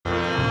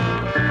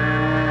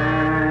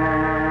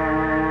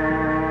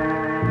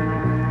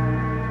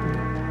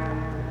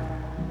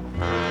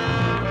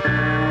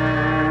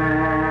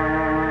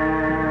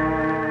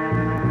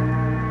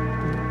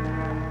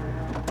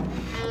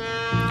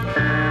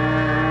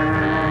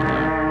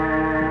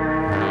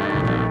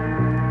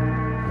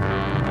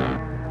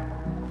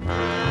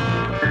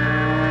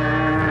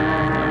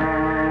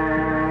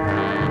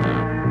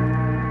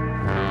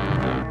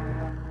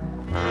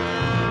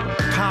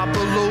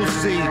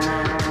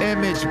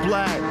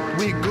black.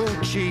 We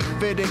Gucci,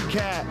 fitted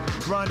cat,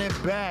 running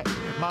back.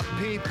 My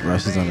people.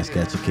 Russ is on the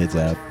Sketchy Kids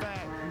app.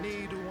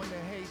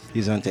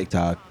 He's on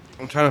TikTok.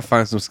 I'm trying to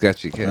find some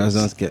sketchy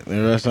Russ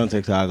kids. on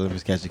TikTok looking for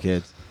Sketchy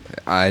Kids.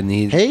 I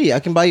need. Hey, I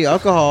can buy you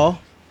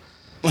alcohol.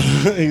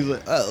 He's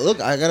like,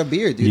 look, I got a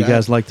beer, dude. You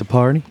guys like to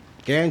party?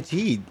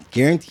 Guaranteed.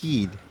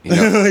 You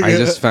know, I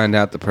just found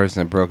out the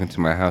person that broke into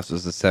my house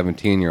was a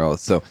 17-year-old.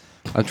 So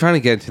I'm trying to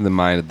get into the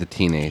mind of the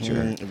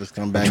teenager. I'm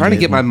trying to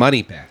get my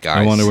money back, guys.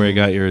 I wonder where you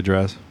got your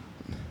address.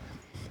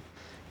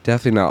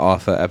 Definitely not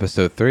off of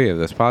episode 3 of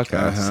this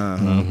podcast.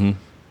 Mm-hmm.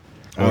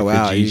 Oh,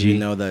 wow. You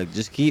know that.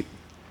 Just keep.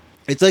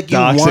 It's like you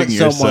Doxing want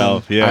yourself,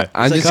 someone. yeah.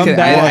 I'm It's just like kidding. come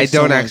back. I don't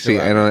Someone actually.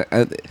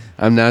 to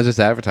I'm now just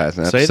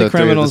advertising. Say episode the 3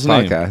 of criminal's this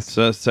name. podcast.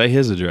 So say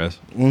his address.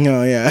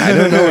 No, yeah. I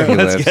don't know where he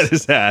Let's lives. get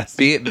his ass.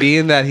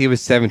 Being that he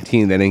was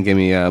 17, they didn't give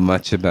me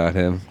much about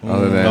him.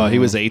 Other than Oh, he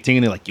was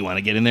 18. They're like, you want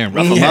to get in there and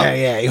rough him up?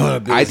 Yeah. You want to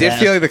be I his did ass.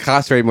 feel like the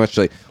cops very much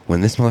like, when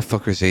this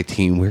motherfucker's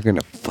 18, we're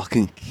gonna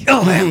fucking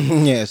kill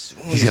him. Yes.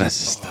 He's gonna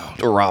stop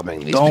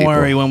robbing these Don't people.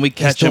 worry, when we He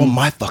catch stole him,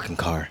 my fucking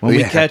car. when we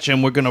Yeah. catch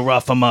him, we're gonna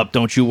rough him up.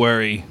 Don't you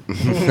worry.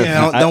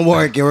 Yeah, don't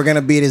worry, kid. We're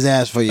gonna beat his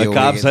ass for you. A when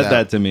cop he gets said out.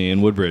 that to me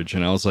in Woodbridge,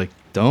 and I was like,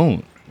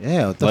 don't.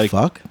 Yeah, what the Like,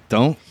 fuck?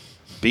 Don't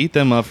beat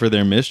them up for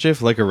their mischief.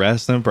 Like,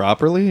 arrest them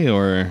properly,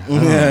 or I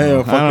don't, Yeah, know.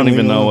 I fucking don't even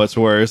leave know them. what's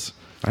worse.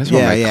 I just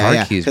want my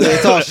car keys 'Cause back.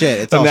 it's all shit.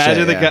 It's all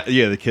Imagine shit. the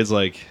guy, the kid's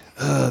like,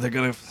 they're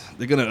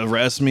gonna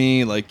arrest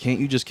me. Like, can't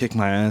you just kick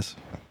my ass?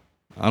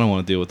 I don't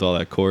want to deal with all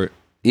that court.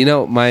 You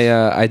know,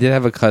 I did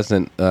have a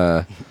cousin.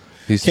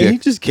 Who's Can you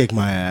just kick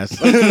my ass?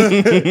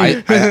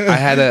 I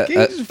had Can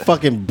you just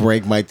fucking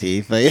break my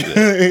teeth? Like,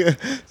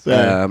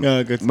 sorry.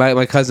 No, good.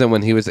 my cousin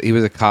when he was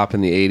a cop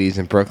in the 80s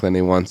in Brooklyn.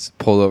 He once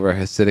pulled over a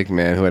Hasidic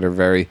man who had a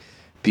very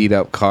beat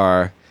up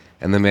car,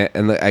 and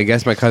I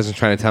guess my cousin's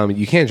trying to tell him,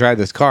 you can't drive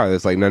this car.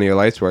 There's like none of your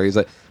lights work. He's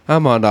like,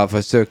 I'm on,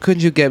 officer.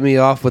 Couldn't you get me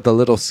off with a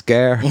little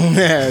scare?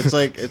 Yeah, it's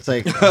like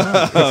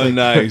Oh,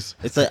 nice.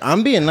 it's like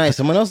I'm being nice.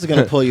 Someone else is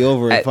gonna pull you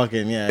over and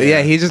fucking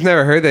Yeah, he just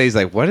never heard that. He's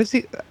like, what is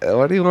he?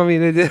 What do you want me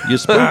to do? You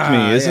spooked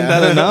me. Isn't yeah.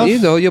 that enough? You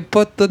know, you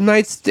put the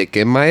nightstick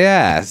in my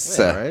ass.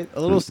 Yeah, right? A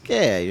little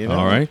scare, you know.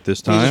 All right, this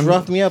He just time,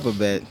 roughed me up a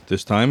bit.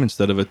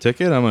 instead of a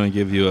ticket, I'm gonna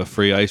give you a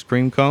free ice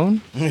cream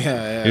cone.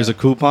 Yeah. Here's a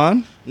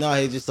coupon. No,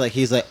 he's like,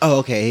 oh,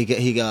 okay.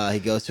 He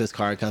goes to his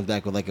car and comes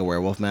back with like a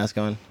werewolf mask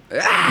on. a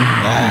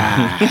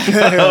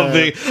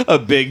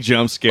big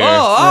jump scare.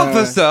 Oh,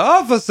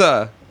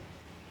 officer!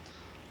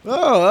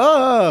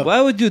 Oh,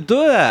 Why would you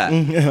do that?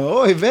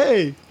 oy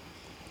vey.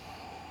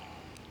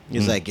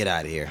 He's like, get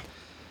out of here.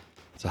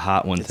 It's a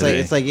hot one It's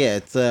today. like, yeah,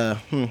 it's I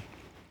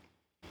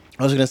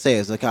was gonna say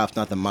it's the cops,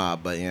 not the mob,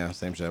 but yeah,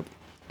 same shit.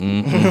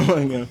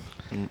 Yeah.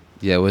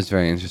 Yeah, it was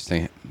very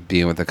interesting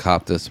being with the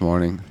cop this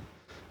morning.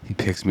 He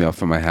picks me up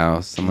from my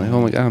house. I'm like,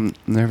 oh my god, I'm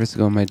nervous to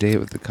go on my date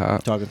with the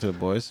cop. Talking to the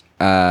boys.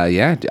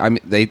 Yeah. I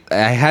mean, I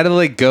had to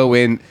like go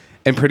in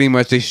and pretty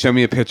much they show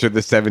me a picture of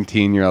the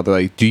 17-year-old. They're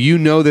like, do you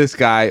know this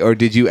guy or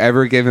did you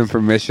ever give him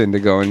permission to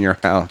go in your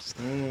house?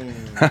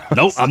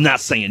 Nope, I'm not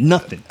saying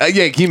nothing.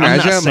 Yeah, can you I'm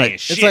imagine? not I'm saying like,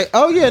 shit. It's like,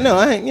 oh yeah, no,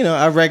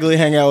 I regularly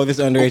hang out with this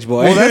underage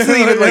boy. well, that's not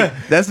even like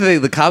that's the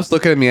thing. The cops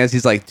looking at me as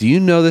he's like, do you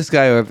know this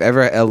guy or have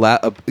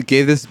ever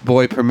gave this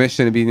boy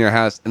permission to be in your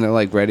house? And they're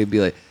like ready to be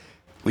like,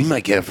 we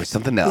might get him for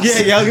something else.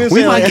 Yeah, I was gonna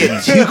we say, might like-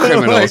 get 2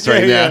 criminals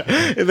right yeah.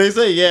 now. If they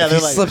say yeah, If they're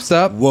he like, slips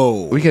up,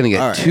 whoa, we're gonna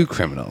get all right. 2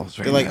 criminals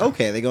right They're like, now.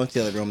 okay. They go into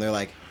the other room. They're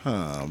like,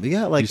 huh, we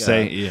got like, You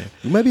say, yeah.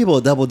 we might be able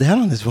to double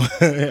down on this one.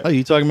 Oh,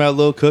 you talking about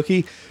Lil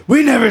Cookie?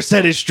 We never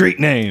said his street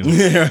name.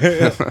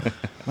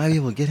 Might be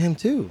able to get him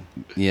too.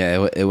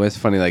 Yeah, it was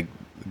funny, like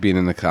being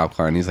in the cop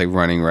car and he's like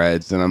running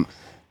reds, and I'm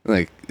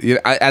like,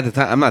 at the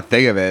time I'm not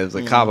thinking of it. It was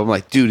like cop. I'm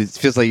like, dude, it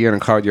feels like you're in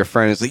a car with your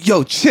friend. It's like,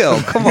 yo,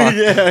 chill, come on.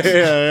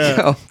 yeah.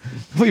 Yo,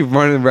 we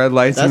running red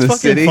lights That's in the fucking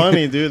city.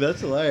 funny, dude.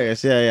 That's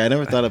hilarious. Yeah. I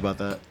never thought about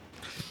that.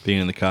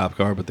 Being in the cop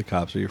car, but the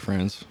cops are your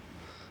friends.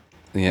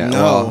 Yeah,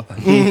 No,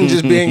 well,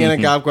 just being in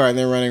a cop car and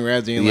they're running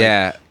reds and you're like,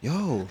 yeah.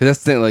 yo. 'Cause that's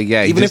the thing, like,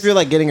 yeah. Even if you're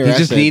like getting he arrested,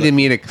 just needed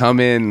me to come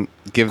in,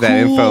 give that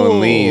info,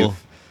 and leave.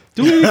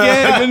 Do it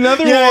again.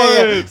 Another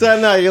Yeah. one. So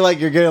no,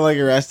 you're getting like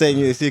arrested and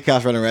you see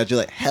cops running red. You're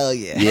like, hell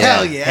yeah, Yeah.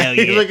 hell yeah, Hell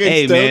You're yeah. looking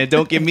Hey, stoked. man,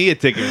 don't give me a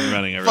ticket for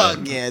running a Fuck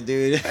red. yeah,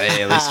 dude.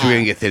 Hey, at least we're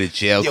gonna get to the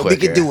jail Yo,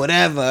 quicker. we can do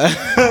whatever.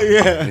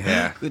 yeah,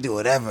 Yeah. we can do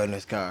whatever in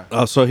this car.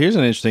 Oh, so here's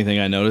an interesting thing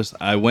I noticed.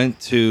 I went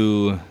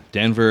to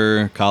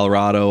Denver,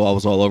 Colorado. I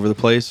was all over the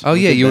place. Oh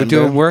yeah, to you were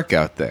Denver? doing work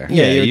out there.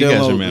 Yeah, you're you doing guys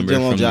a little, remember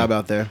doing a little from job the-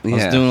 out there. I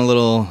was Yeah. doing a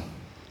little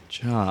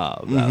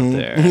job out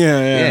there.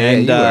 Yeah.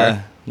 And you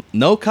were.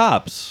 no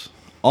cops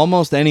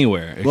almost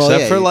anywhere except Well,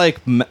 yeah, for you- like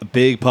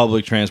big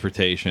public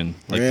transportation,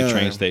 like the Yeah.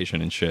 train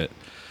station and shit.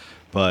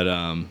 But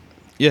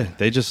yeah,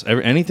 they just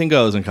anything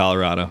goes in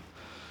Colorado.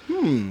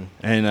 And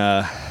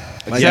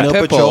Like Yeah, no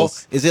pit patrol.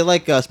 bulls. Is it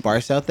like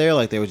sparse out there?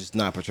 Like they were just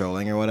not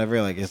patrolling or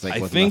whatever? Like it's like I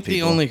with think enough the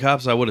people? only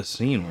cops I would have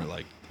seen were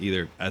like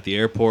either at the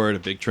airport, a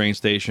big train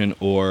station,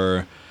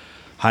 or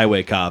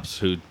highway cops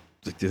who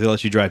they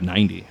let you drive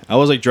 90. I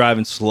was like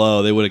driving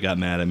slow. They would have got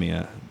mad at me.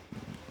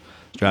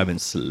 Driving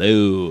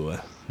slow.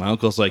 My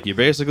uncle's like,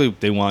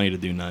 they want you to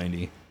do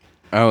 90.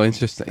 Oh,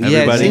 interesting. Everybody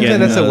Yeah, it seems like getting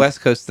that's a the-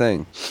 West Coast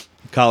thing.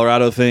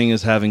 Colorado thing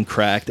is having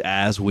cracked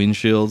as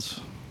windshields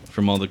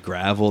from all the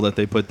gravel that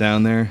they put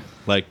down there.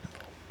 Like,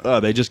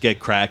 they just get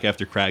crack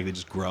after crack. They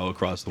just grow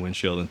across the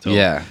windshield until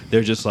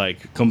they're just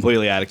like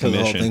completely out of So the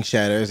whole commission. thing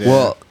shatters. Yeah.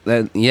 Well,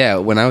 then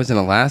when I was in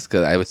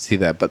Alaska, I would see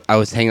that, but I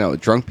was hanging out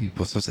with drunk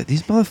people, so I was like,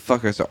 these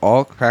motherfuckers are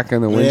all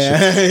cracking the windshield.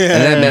 Yeah,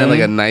 And then man, like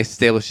a nice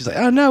stable, she's like,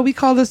 oh no, we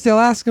call this the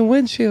Alaskan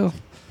windshield.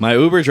 My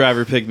Uber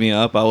driver picked me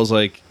up. I was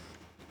like,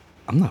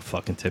 I'm not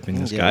fucking tipping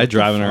this Yeah, guy what the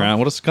driving fuck? around.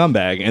 What a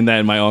scumbag. And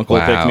then my uncle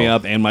Wow. picked me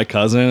up and my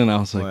cousin, and I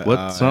was like,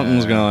 Wow, what?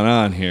 Something's yeah. going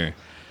on here.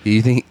 Do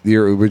you think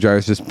your Uber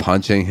driver's just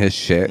punching his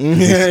shit?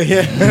 yeah,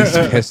 yeah. He's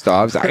pissed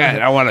off. He's like,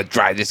 I want to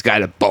drive this guy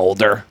to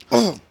Boulder.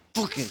 Oh,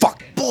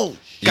 fuck bull.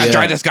 Gotta Yeah.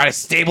 drive this guy to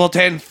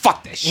Stapleton.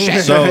 Fuck this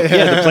shit. So,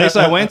 yeah, the place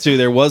I went to,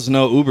 there was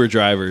no Uber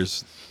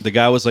drivers. The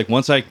guy was like,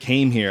 once I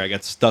came here, I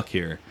got stuck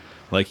here.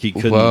 Like, he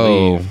couldn't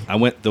Whoa.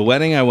 leave. The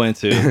wedding I went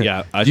to,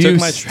 yeah, I you took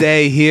my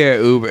stay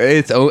here, Uber.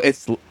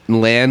 It's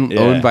land Yeah.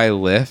 owned by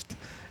Lyft.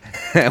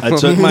 I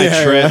took my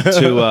Yeah,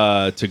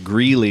 trip to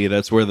Greeley.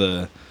 That's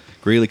where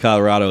Greeley,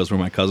 Colorado is where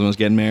my cousin was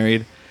getting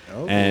married.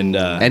 And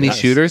Any that's-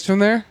 shooters from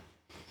there?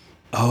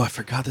 Oh, I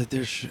forgot that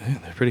they're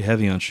pretty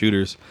heavy on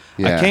shooters.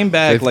 Yeah. I came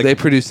back They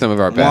produce some of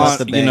our Well, best. What's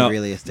the you band know-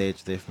 Greeley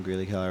Estates? They're from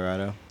Greeley,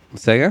 Colorado.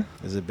 Say again?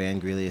 There's a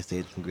band Greeley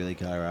Estates from Greeley,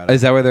 Colorado.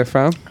 Is that where they're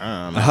from?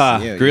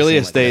 Greeley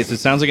Estates. It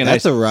sounds like a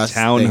That's nice a Russ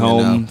thing to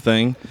townhome know.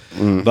 thing.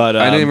 But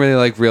I didn't really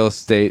like real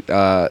estate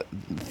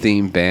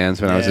themed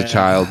bands when I was a Yeah.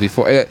 child.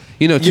 Before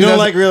You don't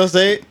like real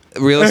estate?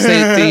 real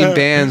estate themed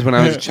bands when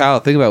I was a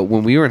child. Think about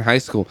when we were in high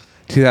school,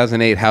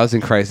 2008 housing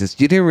crisis.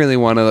 You didn't really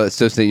want to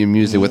associate your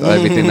music with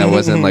everything that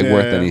wasn't like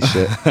worth any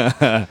shit.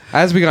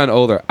 As we got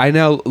older, I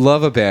now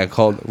love a band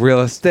called Real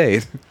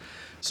Estate.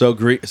 So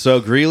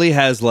Greeley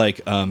has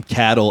like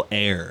cattle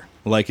air.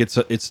 Like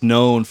it's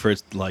known for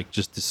its like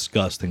just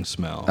disgusting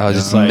smell. Oh, It's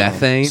just like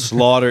methane? just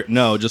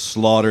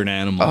slaughtered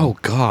animal. Oh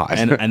God!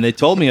 And they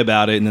told me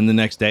about it, and then the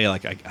next day,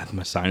 like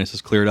my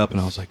sinuses cleared up, and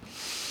I was like,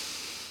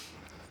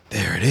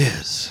 there it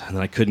is. And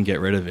then I couldn't get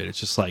rid of it. It's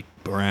just like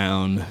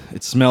brown.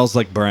 It smells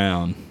like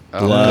brown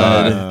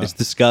blood. God. It's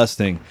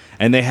disgusting.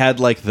 And they had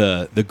like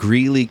the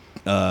Greeley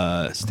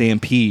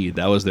Stampede.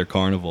 That was their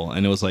carnival,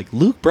 and it was like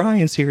Luke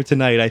Bryan's here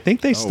tonight. I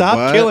think they stopped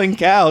what? killing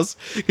cows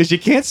because you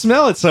can't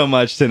smell it so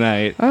much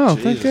tonight. Oh,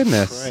 thank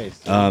goodness.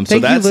 Christ. So Thank you,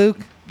 that's Luke.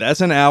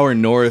 that's an hour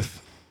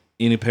north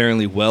in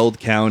apparently Weld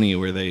County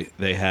where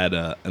they had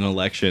an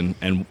election,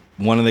 and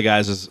one of the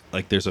guys is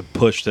like, there's a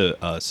push to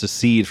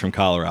secede from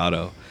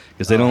Colorado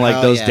because they don't like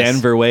hell those yes.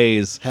 Denver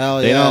ways. Hell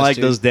they don't yes, like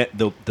dude.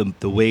 those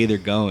the way they're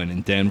going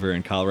in Denver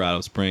and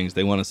Colorado Springs.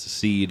 They want to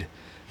secede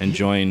and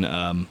join.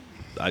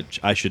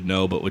 I should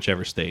know, but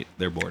whichever state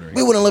they're bordering.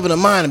 We want to live in a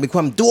mine and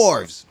become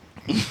dwarves.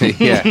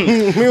 Yeah.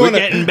 We're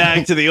getting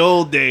back to the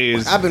old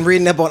days. I've been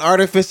reading up on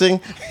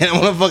artificing, and I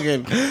want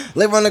to fucking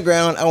live on the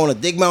ground. I want to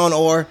dig my own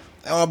ore.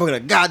 I want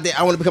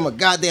to become a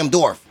goddamn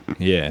dwarf.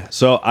 Yeah.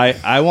 So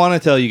I want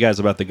to tell you guys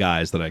about the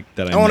guys that I I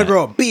want to met.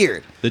 grow a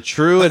beard. The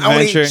true I want to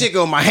adventure. eat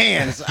chicken with my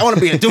hands. I want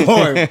to be a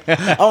dwarf.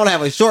 I want to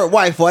have a short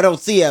wife who I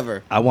don't see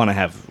ever. I want to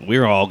have.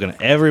 We're all gonna.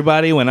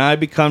 Everybody, when I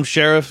become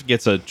sheriff,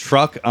 gets a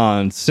truck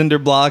on cinder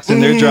blocks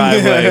in their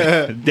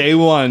driveway. Day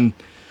one.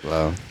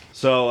 Wow.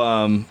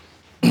 So,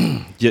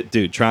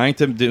 dude, trying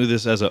to do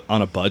this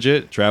on a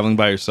budget, traveling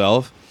by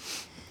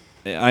yourself,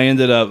 I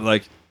ended up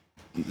like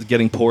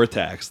getting poor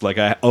taxed. Like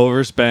I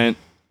overspent.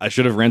 I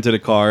should have rented a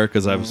car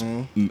because I was.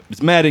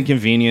 It's mad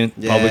inconvenient.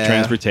 Public Yeah.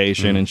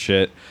 transportation and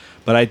shit.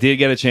 But I did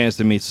get a chance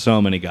to meet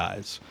so many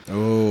guys.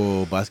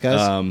 Oh, bus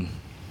guys.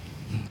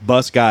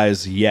 Bus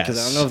guys, yes.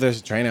 Because I don't know if there's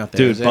a train out there.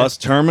 Dude, is there? bus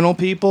terminal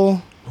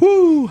people.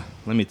 Whoo!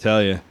 Let me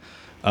tell you,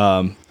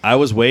 I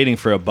was waiting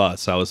for a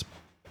bus. I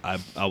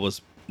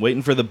was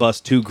waiting for the bus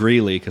to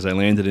Greeley because I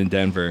landed in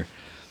Denver,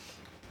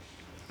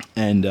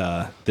 and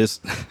this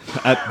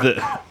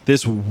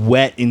this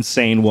wet,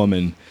 insane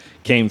woman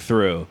came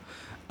through.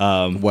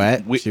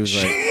 Wet. We- She was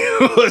like,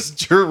 She was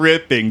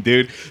dripping,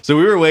 dude. So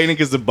we were waiting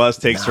because the bus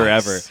takes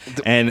forever,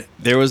 and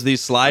there was these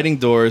sliding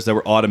doors that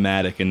were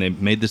automatic, and they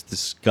made this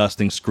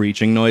disgusting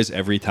screeching noise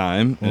every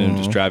time, and it was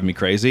just driving me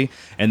crazy.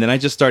 And then I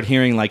just start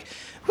hearing like,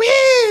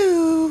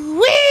 woo,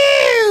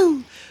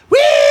 woo,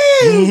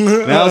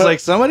 woo, and I was like,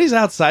 somebody's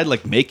outside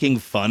like making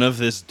fun of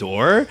this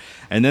door.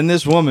 And then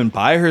this woman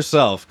by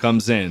herself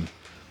comes in.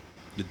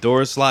 The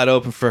doors slide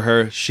open for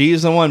her.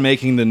 She's the one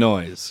making the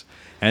noise.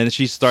 And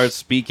she starts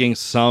speaking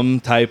some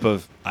type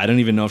of, I don't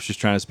even know if she's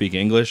trying to speak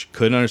English.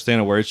 Couldn't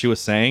understand a word she was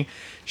saying.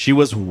 She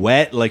was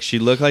wet. Like she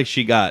looked like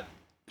she got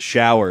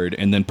showered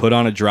and then put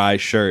on a dry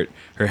shirt.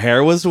 Her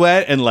hair was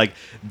wet and like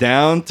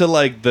down to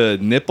like the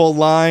nipple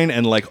line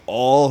and like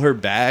all her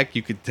back.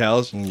 You could tell.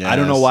 I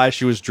don't know Yes. why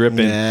she was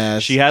dripping.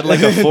 Yes. She had like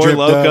a Four Dripped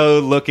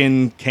Loko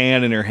looking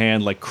can in her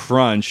hand, like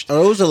crunched.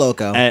 oh, it was a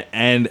loco.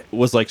 And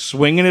was like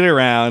swinging it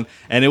around,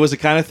 and it was the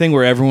kind of thing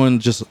where everyone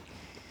just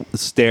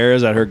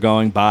stares at her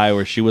going by,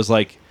 where she was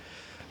like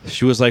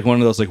one of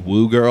those like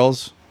woo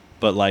girls,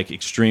 but like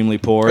extremely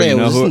poor. Wait, you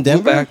know was this who? in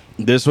Denver?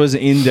 This was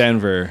in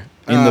Denver.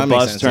 in Oh, the that makes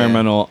bus sense, yeah.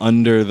 terminal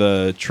under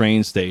the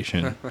train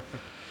station.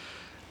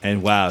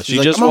 And wow, she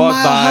like, just "I'm a walked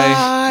mile by.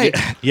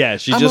 high. Yeah,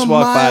 she I'm just a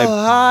walked mile by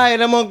high,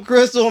 and I'm on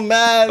Crystal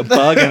Meth.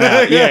 bugging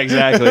out. Yeah,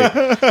 exactly.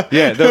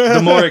 Yeah, the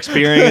more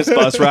experienced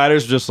bus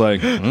riders just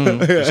like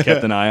just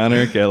kept an eye on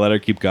her, let her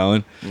keep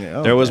going.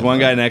 Yeah, There was okay, one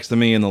guy wow. next to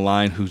me in the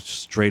line who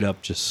straight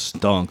up just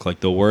stunk,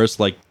 like the worst,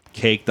 like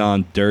caked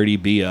on dirty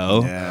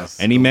BO. Yes,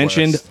 and he the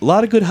mentioned worst. a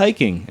lot of good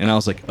hiking, and I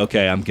was like,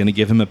 okay, I'm gonna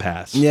give him a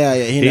pass. Yeah,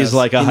 yeah, he He's knows.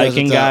 like a He knows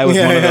hiking what's up. guy with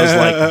Yeah, one of those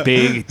yeah. like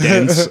big,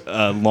 dense,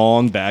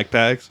 long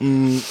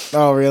backpacks.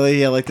 Oh, really?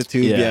 Yeah, like the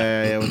tube. Yeah.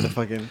 Yeah, with the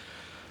fucking.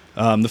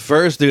 The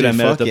first dude I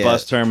met at fuck the yeah.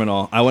 bus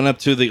terminal, I went up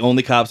to the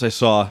only cops I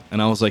saw, and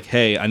I was like,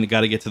 "Hey, I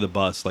got to get to the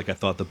bus." Like I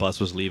thought the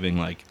bus was leaving.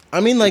 Like I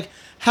mean, like,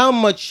 how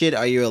much shit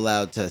are you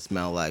allowed to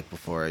smell like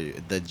before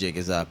the jig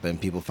is up and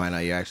people find out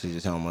you're actually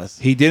just homeless?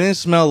 he didn't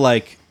smell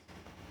like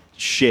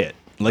shit.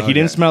 Like he Okay.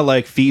 didn't smell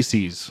like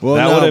feces. Well,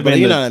 that no, would have but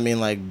been you the- know what I mean,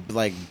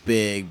 like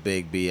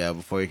big BO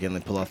before you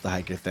can pull off the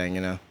hiker thing,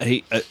 you know?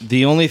 He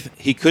the only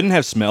he couldn't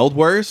have smelled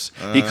worse.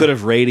 He could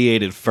have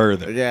radiated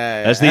further.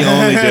 Yeah, That's the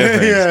only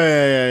difference.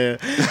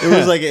 yeah.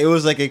 It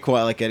was like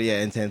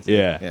a intensity.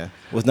 Yeah. yeah.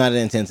 It was not an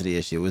intensity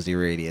issue. It was the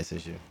radius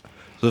issue.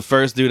 So the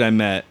first dude I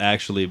met,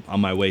 actually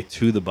on my way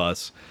to the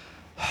bus,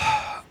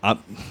 all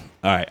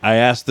right. I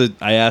asked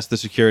the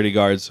security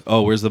guards,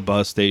 "Oh, where's the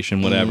bus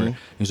station? Whatever." Mm-hmm.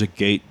 He was like,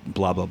 "Gate,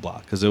 blah blah blah,"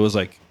 because it was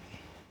like,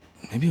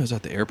 maybe it was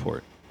at the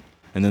airport,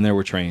 and then there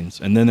were trains,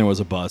 and then there was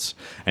a bus,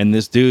 and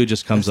this dude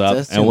just comes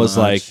That's up too and was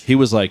much. like, he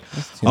was like,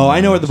 too "Oh,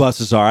 I know where much. the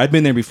buses are. I've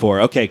been there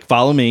before. Okay,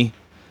 follow me."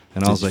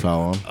 And I Did was you like,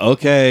 follow him?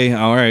 "Okay,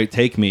 all right,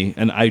 take me."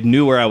 And I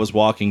knew where I was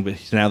walking, but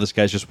now this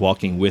guy's just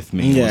walking with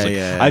me. I Yeah, was like,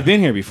 yeah. I've been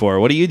here before.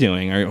 What are you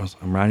doing? I'm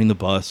riding the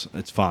bus.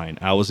 It's fine.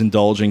 I was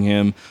indulging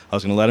him. I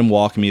was going to let him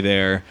walk me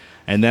there.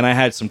 And then I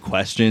had some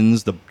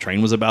questions. The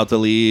train was about to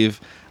leave.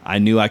 I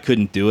knew I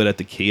couldn't do it at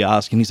the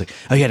kiosk. And he's like,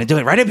 "Oh, you got to do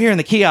it right up here in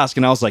the kiosk."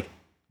 And I was like,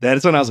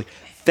 that's when I was like,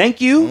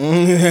 "Thank you."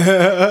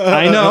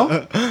 I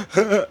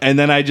know. And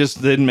then I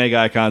just didn't make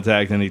eye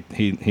contact, and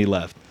he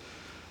left.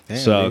 Damn,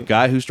 So dude.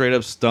 guy who straight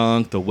up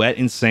stunk, the wet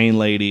insane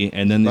lady,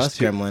 and then Bus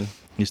gremlin.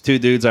 these two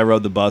dudes I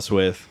rode the bus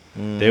with,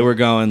 they were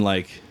going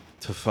like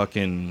to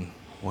fucking,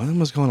 one of them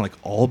was going like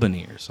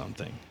Albany or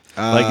something.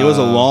 Like it was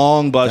a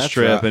long bus that's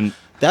trip, rough. and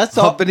That's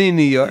all. Albany,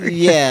 New York.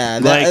 Yeah,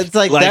 it's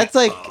like that's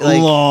like a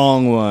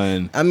long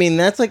one. I mean,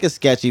 that's like a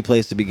sketchy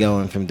place to be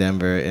going from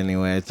Denver.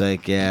 Anyway, it's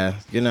like, yeah,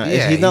 you're not.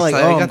 Yeah, he's not like,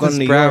 I oh, I'm got going this to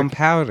New brown York.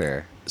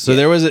 powder. So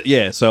there was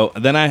so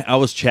then I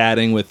was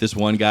chatting with this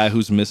one guy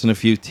who's missing a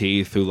few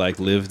teeth, who like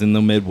lived in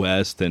the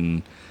Midwest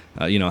and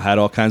had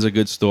all kinds of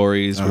good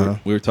stories.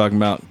 We were talking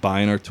about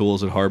buying our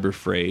tools at Harbor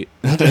Freight.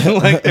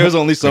 Like there was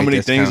only so Great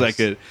many things I discounts.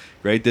 could,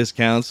 great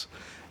discounts.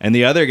 And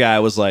the other guy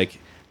was like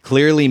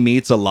clearly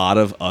meets a lot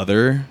of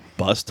other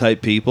bus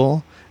type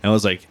people and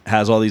was like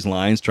has all these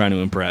lines trying to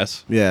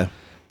impress. Yeah,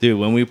 Dude,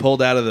 when we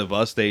pulled out of the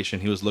bus station,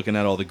 he was looking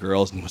at all the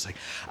girls and he was like,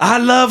 "I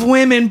love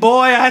women,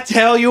 boy. I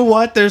tell you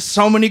what, there's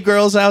so many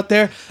girls out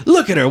there.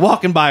 Look at her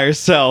walking by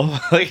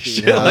herself." Like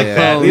shit like yeah.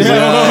 that. He's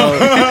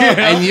like,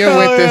 And you're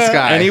with this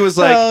guy. and he was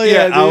like, Hell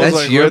 "Yeah, yeah, I was dude.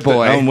 like, That's your with it.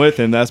 boy. I'm with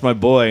him. That's my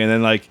boy." And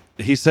then like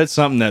he said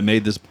something that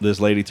made this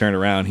lady turn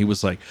around. He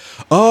was like,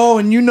 "Oh,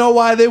 and you know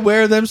why they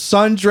wear them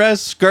sundress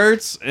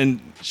skirts?" And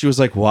she was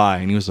like, "Why?"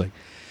 And he was like,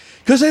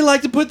 "Cause they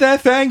like to put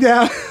that thang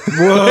down."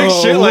 Like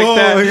shit like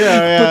that.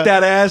 yeah. Put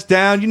that ass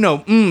down.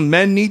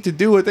 Men need to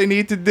do what they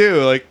need to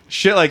do. Like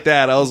shit like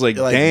that. I was like,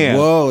 like, damn.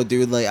 whoa,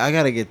 dude, like I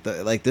gotta get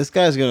this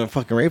guy's gonna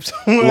fucking rape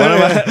someone.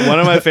 One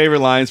of my favorite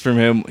lines from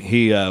him,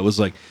 he was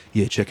like,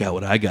 "Yeah, check out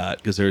what I got,"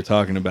 because they were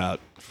talking about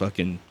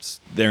fucking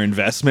their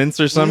investments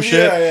or some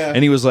shit. yeah.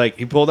 And he was like,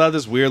 he pulled out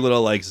this weird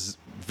little like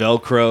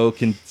Velcro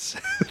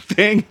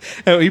thing,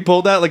 and he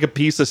pulled out like a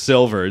piece of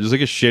silver, just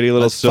like a shitty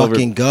little Let's silver.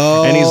 fucking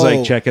go. And he's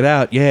like, "Check it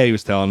out." Yeah, he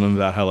was telling them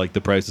about how like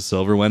the price of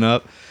silver went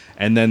up,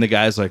 and then the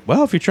guy's like,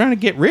 "Well, if you're trying to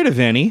get rid of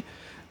any,"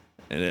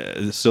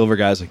 and the silver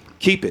guy's like,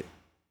 "Keep it.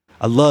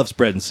 I love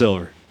spreading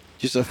silver."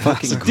 just a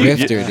fucking Dude,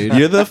 grifter, dude.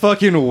 You're the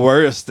fucking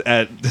worst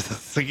at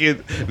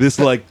this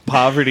like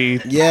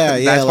poverty. Yeah,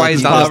 yeah. That's why like, he's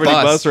he- on this poverty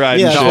bus ride.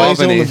 Yeah, and that's shit. why he's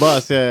on Albany. the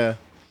bus. Yeah.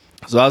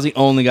 So I was the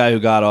only guy who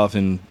got off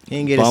in He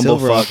didn't get his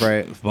silver off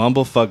right.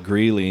 Bumblefuck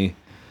Greeley.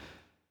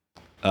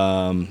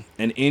 And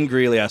in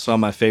Greeley, I saw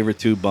my favorite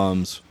two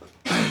bums.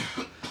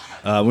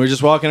 We were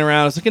just walking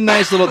around. It's like a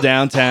nice little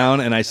downtown,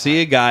 and I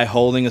see a guy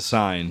holding a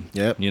sign.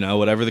 Yep.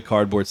 Whatever the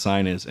cardboard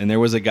sign is. And there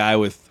was a guy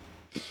with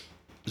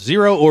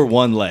 0 or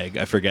 1 leg,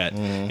 I forget,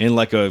 in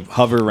like a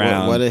hover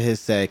round. What did his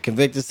say?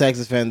 Convicted sex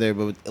offender,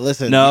 but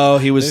listen. No,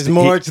 he was. There's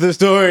more to the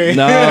story.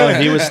 No,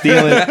 he was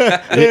stealing.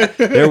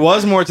 There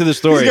was more to the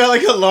story. He's got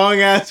like a long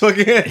ass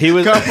fucking. He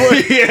was. cardboard.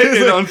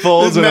 It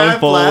unfolds There's and mad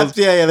unfolds. Flaps.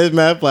 Yeah, there's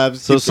mad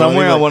flaps. So Keep going.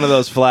 somewhere He's on like- one of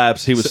those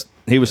flaps, he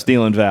was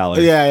stealing valor.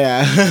 Yeah,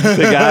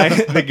 yeah.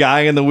 The guy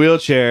in the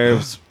wheelchair,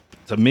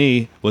 to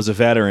me, was a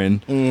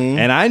veteran,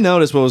 and I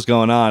noticed what was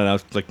going on. And I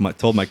was like,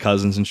 told my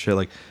cousins and shit,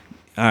 like,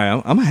 all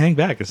right, I'm gonna hang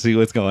back and see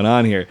what's going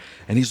on here.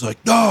 And he's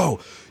like, no,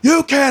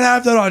 you can't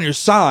have that on your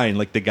sign.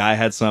 Like the guy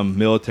had some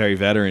military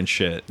veteran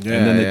shit. Yeah,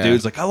 and then the yeah.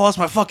 dude's like, I lost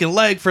my fucking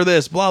leg for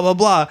this, blah, blah,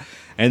 blah.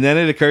 And then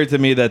it occurred to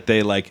me that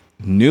they like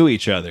knew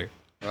each other.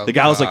 Oh, The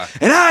guy was God.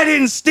 like, and I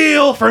didn't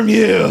steal from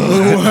you.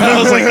 I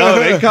was like, oh,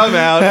 they come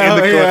out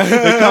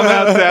they come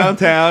out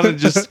downtown and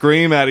just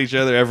scream at each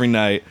other every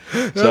night.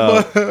 So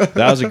that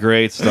was a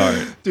great start.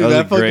 Dude,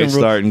 that was a great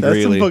start in That's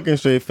Greeley. some fucking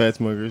straight fat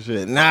smoker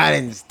shit. Nah, I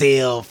didn't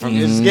steal from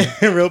you. Just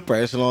getting real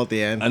personal at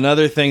the end.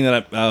 Another thing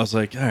that I was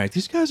like, all right,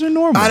 these guys are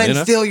normal. I didn't you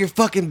know? steal your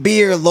fucking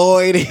beer,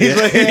 Lloyd. He's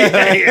like,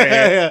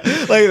 Yeah.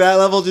 like that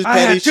level, just I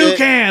petty had two shit.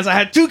 cans. I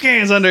had 2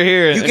 cans under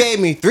here. You gave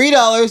me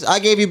 $3. I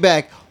gave you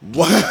back.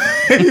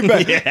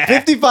 Yeah.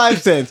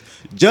 55 cents.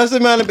 Just the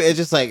amount of it's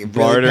just like really petty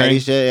bartering,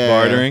 shit. Yeah,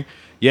 bartering.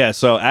 Yeah.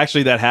 So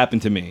actually, that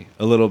happened to me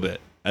a little bit.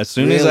 As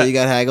soon Really, as you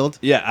got haggled.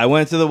 yeah, I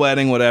went to the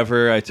wedding.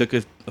 Whatever. I took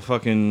a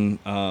fucking.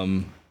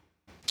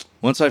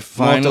 Once I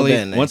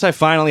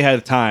finally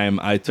had time,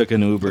 I took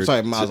an Uber.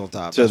 Sorry, Mazel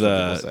Tov. to That's what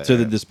the people say, to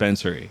the yeah.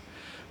 dispensary,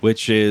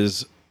 which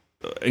is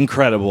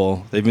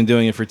incredible. They've been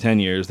doing it for 10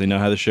 years. They know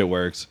how the shit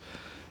works.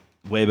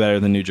 Way better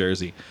than New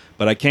Jersey.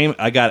 But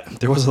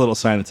there was a little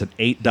sign that said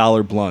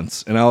 $8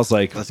 blunts, and I was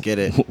like, Let's get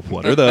it.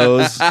 what are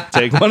those?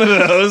 Take one of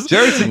those.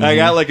 Jersey. I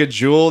got like a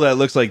Jewel that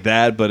looks like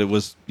that, but it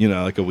was,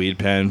 like a weed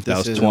pen. That This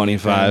was is a weed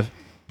 25. pen.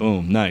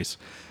 Boom, nice.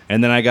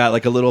 And then I got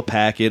like a little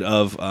packet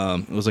of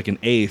it was like an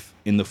eighth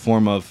in the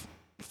form of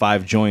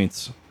 5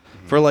 joints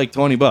for like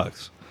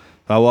 $20.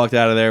 I walked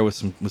out of there with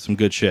some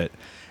good shit.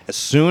 As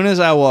soon as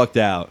I walked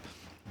out,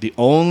 the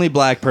only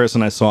black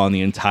person I saw on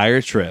the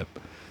entire trip,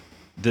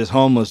 this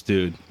homeless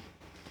dude,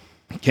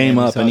 came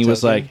Yeah, up and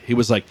token? he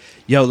was like,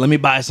 yo, let me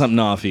buy something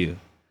off you.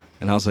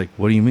 And I was like,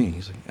 what do you mean?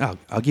 He's like,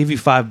 I'll give you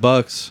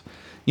 $5,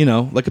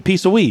 like a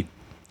piece of weed.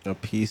 A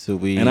piece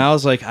of weed. And I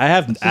was like, I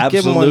have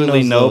give him one of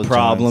absolutely those no little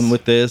problem joints.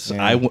 with this.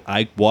 Yeah.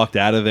 I walked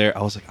out of there.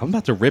 I was like, I'm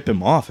about to rip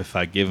him off if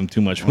I give him too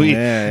much weed.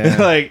 Yeah, yeah.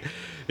 Like,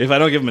 if I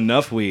don't give him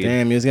enough weed.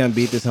 Damn, you was gonna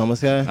beat this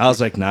homeless guy. I was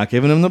like, not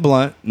giving him the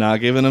blunt, not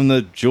giving him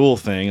the Jewel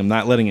thing. I'm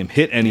not letting him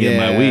hit any of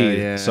my Yeah, weed.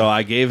 yeah. So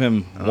I gave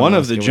him one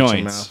of the Get with your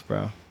joints. mouth,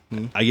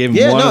 bro. I gave him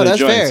Yeah, one no, of the that's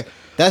joints. fair.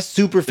 That's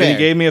super fair. And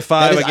he gave me a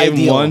 5. That I is gave him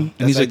ideal. 1. And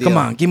That's he's like, come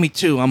ideal. on, give me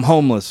 2. I'm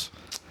homeless.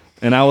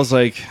 And I was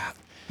like,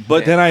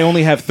 but then I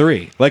only have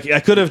 3. Like, I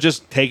could have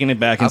just taken it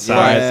back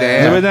inside.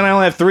 Yeah. But then I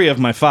only have 3 of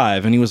my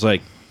 5. And he was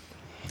like,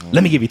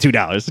 let me give you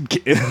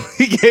 $2.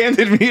 He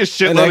handed me a An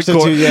shitload of extra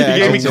quarters. two, yeah, He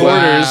gave me extra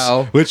quarters,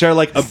 Wow. which are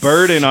like a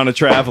burden on a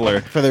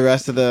traveler. For the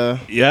rest of the.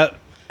 Yep.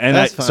 And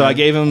That's so I fine.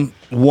 gave him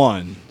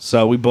 1.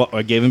 So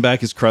I gave him back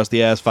his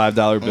crusty ass $5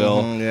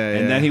 bill. Mhm, yeah,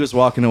 and yeah. then he was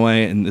walking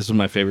away, and this was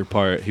my favorite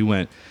part. He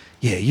went,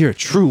 yeah, you're a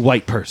true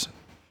white person.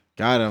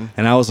 Got him.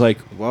 And I was like,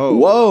 Whoa.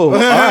 whoa. All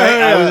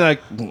right. I was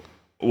like,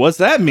 what's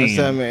that mean? What's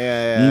that mean?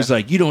 Yeah, And he was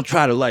like, you don't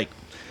try to like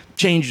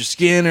change your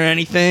skin or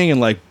anything,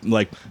 and like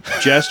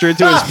gesture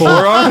to his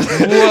forearm.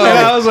 And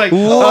I was like,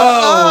 whoa.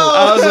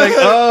 I was like,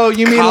 oh,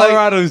 you mean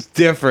Colorado's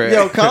different.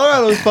 Yo,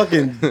 Colorado's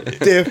fucking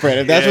different.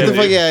 If that's Yeah, what the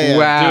fuck. dude. Yeah, yeah.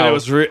 Wow. Dude, it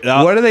was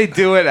What are they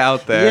doing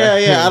out there?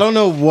 Yeah, yeah. I don't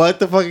know what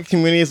the fucking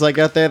community is like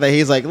out there that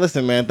he's like,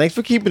 listen, man, thanks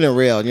for keeping it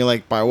real. And you're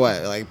like, by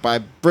what? Like,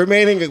 by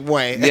remaining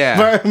white. Yeah.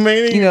 By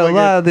remaining You know, a fucking-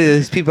 lot of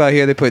these people out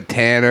here, they put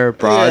tanner,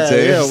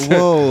 bronzers. Yeah,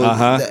 whoa.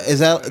 Uh-huh. Is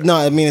that, no,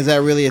 I mean, is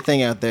that really a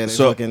thing out there? They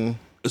So- fucking,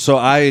 So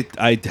I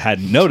had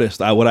noticed.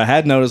 What I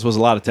had noticed was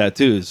a lot of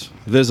tattoos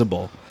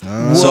visible.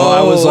 So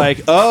I was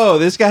like, oh,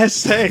 this guy's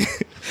saying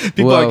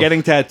people Whoa. are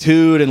getting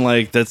tattooed, and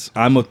like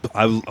I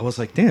was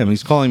like, damn,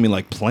 he's calling me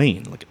like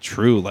plain, like a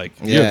true like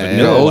you're a Yeah, yeah.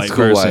 vanilla Old white school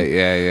person. white.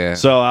 Yeah, yeah.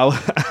 So I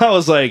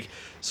was like,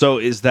 so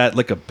is that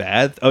like a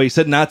bad? Oh, he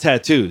said not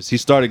tattoos. He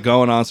started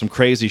going on some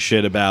crazy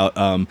shit about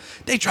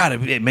they try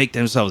to make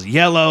themselves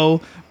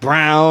yellow,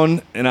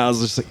 brown, and I was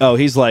just like, oh,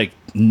 he's like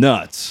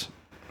nuts.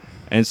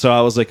 And so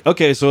I was like,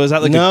 okay, so is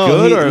that like a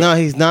good or no,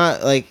 he's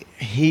not like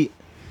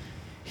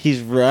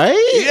he's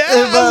right. Yeah,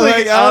 I But, was like,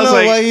 like- I I don't was know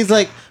like- why he's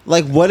like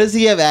what does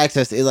he have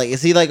access to? Like,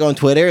 is he like on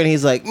Twitter and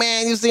he's like,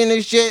 man, you seen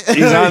this shit?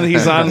 he's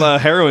on the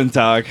heroin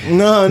talk.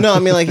 No, I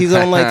mean like he's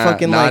on like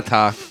fucking Not like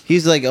talk.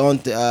 he's like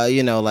on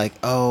like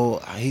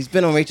he's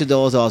been on Rachel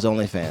Dolezal's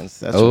OnlyFans.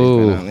 That's what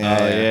Oh. he's been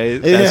on. Oh, yeah, yeah,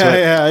 that's what-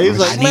 yeah. He's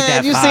like,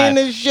 man, you seen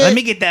this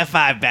shit? get that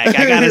 5 back.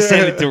 I gotta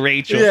send it to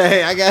Rachel. Yeah,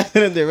 hey, I got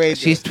it to Rachel.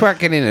 She's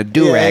twerking in a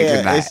do-rag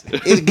tonight.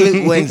 It's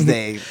Glute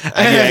Wednesday.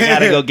 I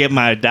gotta go get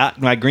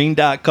my green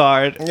dot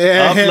card,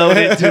 Yeah. upload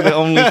it to the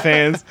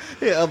OnlyFans.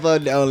 Yeah,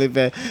 upload the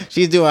OnlyFans.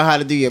 She's doing how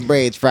to do your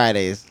braids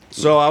Fridays.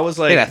 So I was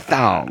like, In a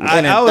thong.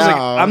 I was like,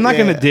 thong, I'm not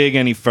yeah. gonna dig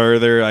any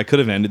further. I could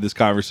have ended this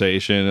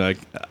conversation. Like,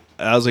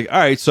 I was like, all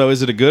right, so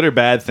is it a good or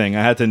bad thing?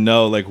 I had to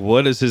know, like,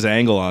 what is his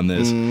angle on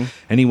this? Mm-hmm.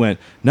 And he went,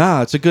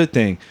 nah, it's a good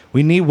thing.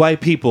 We need white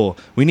people.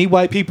 We need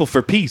white people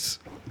for peace.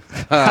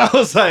 I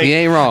was like, He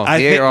ain't wrong.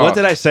 He ain't wrong. What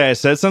did I say? I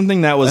said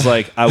something that was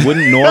like I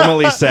wouldn't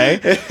normally say.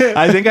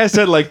 I think I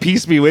said like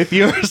peace be with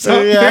you or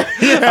something. Yeah,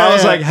 I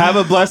was like, have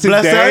a blessed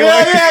Bless day. her.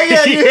 Like,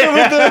 Yeah. You hit him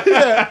with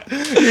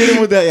the, You hit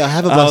him with that. Yeah,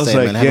 have a I blessed was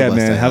day, like, man. yeah,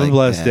 man, have a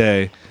blessed yeah.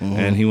 day.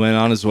 And he went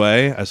on his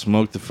way. I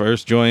smoked the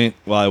first joint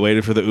while I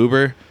waited for the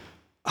Uber.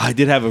 I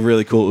did have a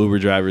really cool Uber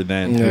driver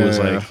then who was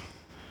like,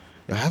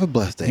 have a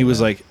blessed day. he was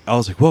like, I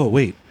was like, whoa,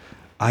 wait.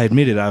 I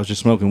admitted I was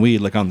just smoking weed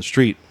like on the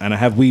street, and I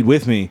have weed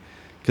with me,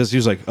 because he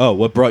was like, oh,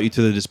 what brought you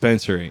to the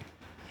dispensary?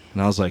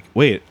 And I was like,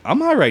 wait, I'm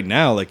high right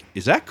now. Like,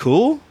 is that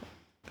cool?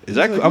 Is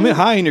that cool? I'm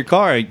high in your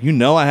car. You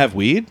know I have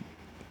weed?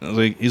 I was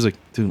like, he's like,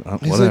 dude,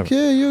 whatever. He's like,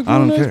 yeah, you're a I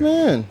don't nice care.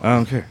 man. I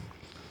don't care.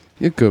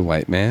 You're a good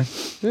white man.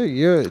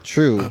 You're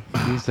true.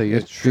 He's like, you're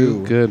a true.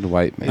 true good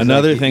white man.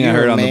 Another like, thing you I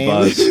heard on the remain-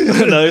 bus.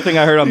 Another thing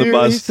I heard on the He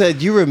bus.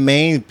 said you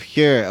remain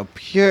pure,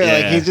 like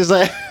Yeah. he's just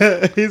like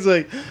he's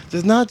like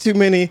there's not too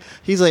many.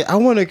 He's like I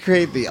want to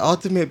create the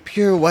ultimate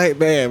pure white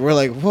man. We're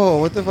like whoa,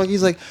 what the fuck?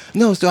 He's like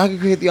no, so I can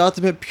create the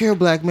ultimate pure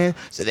black man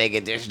so they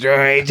get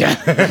destroyed.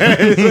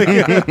 He's like,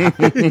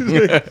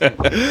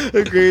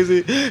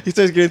 crazy. He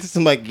starts getting into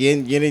some like yin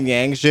and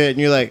yang shit, and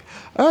you're like,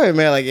 all right,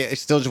 man. Like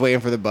still just waiting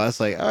for the bus.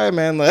 Like all right,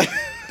 man. Like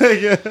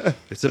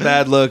It's a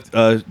bad look.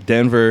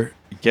 Denver,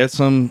 get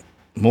some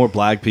more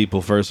black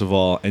people, first of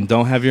all, and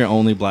don't have your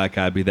only black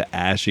guy be the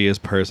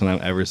ashiest person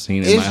I've ever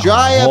seen in my it's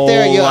dry up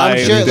there, whole yo. I'm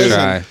life. sure. It's Listen,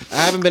 dry.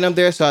 I haven't been up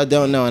there, so I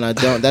don't know, and I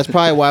don't. That's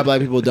probably why black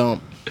people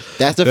don't.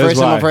 That's the That's first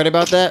time why. I've heard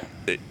about that.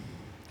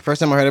 First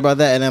time I heard about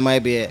that, and that might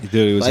be it.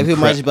 Dude, it was Black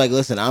people might incre- just be like,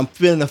 "Listen, I'm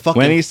feeling the fucking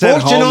When he said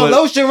fortune on homeless-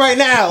 lotion right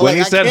now." When Like,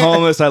 he I said can't-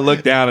 homeless, I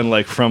looked down and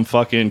like from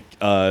fucking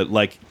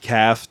like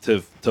calf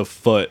to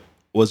foot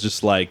was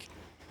just like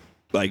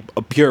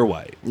a pure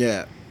white.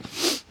 yeah,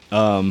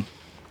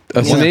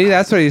 Oh, so maybe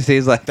that's what he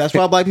says. Like, that's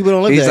why black people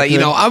don't live he's there. like, you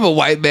 'cause- know, I'm a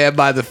white man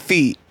by the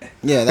feet.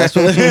 yeah, that's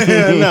what.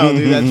 No,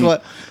 dude, that's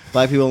what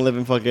black people don't live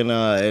in fucking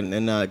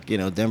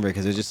in Denver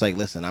because it's just like,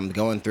 listen, I'm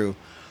going through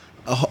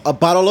a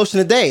bottle of lotion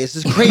a day. It's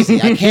just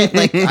crazy. I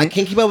can't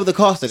keep up with the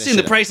cost of this. Seen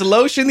the shit. price of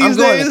lotion I'm these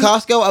going days? to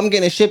Costco. I'm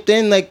getting it shipped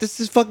in. Like this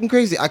is fucking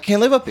crazy. I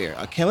can't live up here.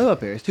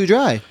 It's too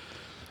dry.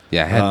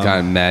 Yeah, I had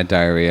gotten mad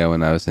diarrhea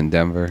when I was in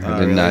Denver. I did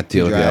really? not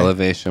deal Too with the dry?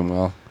 elevation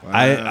well.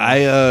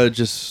 I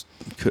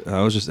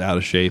was just out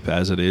of shape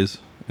as it is,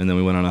 and then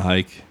we went on a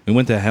hike. We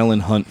went to Helen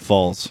Hunt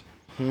Falls,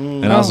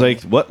 and I was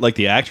like, "What? Like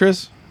the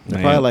actress?"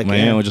 My Probably like my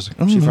yeah. aunt was just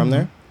like, She from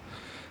there?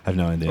 I have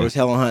no idea. Or was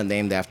Helen Hunt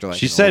named after like?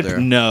 She an said older-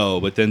 no,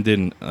 but then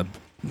didn't.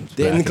 Didn't back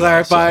it up,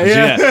 clarify, so-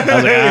 yeah. I was like, all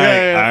right,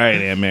 Yeah. all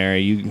right, Aunt Mary,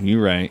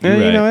 you're right. Yeah,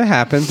 You're you know, right. it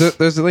happens.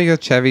 There's like a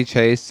Chevy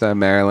Chase,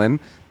 Maryland.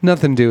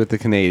 Nothing to do with the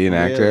Canadian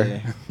actor.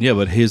 Really? Yeah,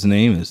 but his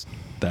name is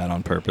that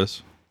on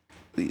purpose.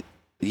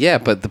 Yeah,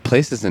 but the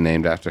place isn't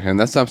named after him.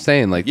 That's what I'm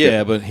saying. Like,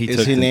 Yeah, but he Is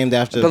took he the- named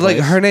after? but the like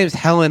place? her name's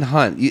Helen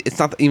Hunt. It's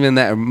not even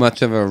that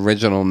much of an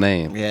original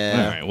name. Yeah. All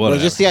right, Well,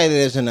 whatever. just the idea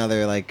there's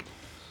another like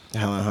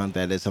Helen Hunt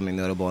that is something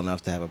notable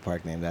enough to have a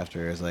park named after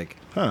her is like,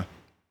 huh?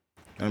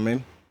 I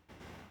mean,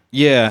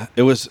 Yeah,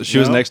 it was. She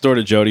was No? next door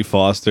to Jodie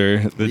Foster,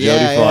 the Yeah,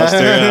 Jodie yeah. Foster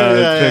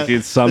Yeah, fucking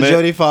the summit.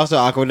 Jodie Foster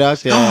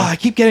Aqueduct. Yeah. Oh, I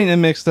keep getting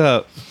them mixed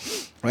up.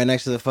 Right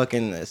next to the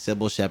fucking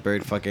Sybil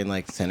Shepherd fucking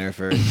like Center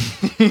for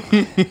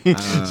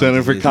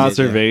Center for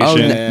Conservation, Oh,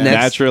 next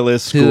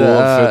Naturalist to School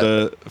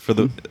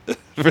the,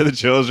 for the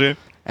children.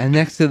 And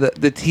next to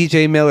the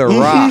T.J. Miller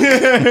Rock.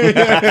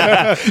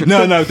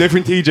 No,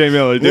 different TJ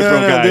Miller,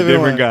 different No, guy,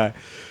 different different guy.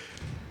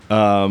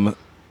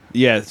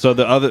 Yeah. So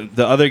the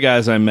other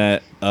guys I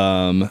met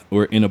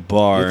were in a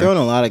bar. You're throwing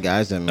a lot of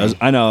guys at me.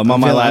 I know I'm on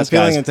my feeling- I'm last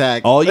feeling guys.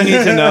 attacked. All you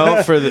need to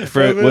know for was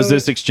feeling-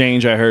 this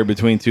exchange I heard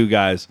between two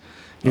guys.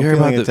 You hear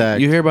feeling about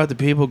attacked. you hear about the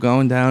people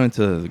going down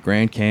into the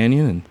Grand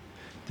Canyon and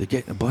they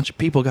get a bunch of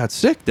people got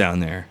sick down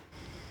there,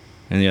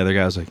 and the other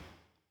guy was like,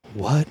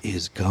 "What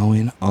is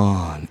going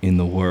on in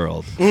the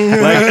world?"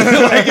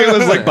 like it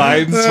was like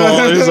Biden's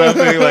fault or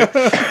something. Like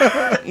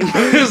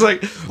it was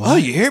like, "Oh,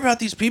 you hear about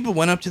these people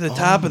went up to the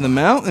top of the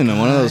mountain and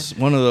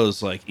one of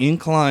those like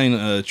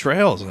incline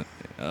trails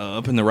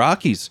up in the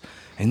Rockies,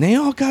 and they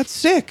all got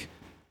sick."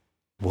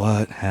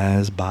 What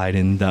has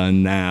Biden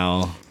done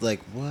now? like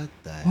what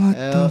the What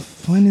hell?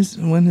 when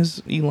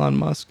is Elon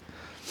Musk?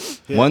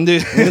 One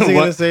dude, When is he one,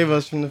 gonna save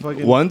us from the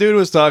fucking? one dude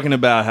was talking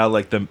about how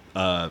like the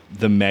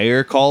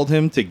mayor called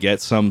him to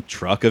get some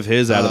truck of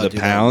his out of Oh, the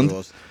dude, pound.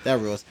 That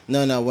rules.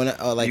 No. When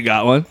like You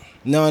got one?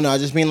 no. I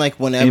just mean like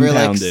whenever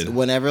Impounded.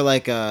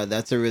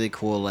 that's a really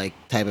cool like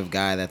type of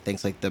guy that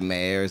thinks like the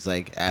mayor is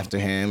like after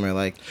him or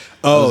like.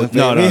 Oh owes him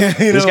no. favors.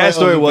 You This know, guy's like,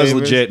 story owes him was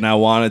favors. legit,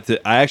 and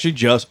I actually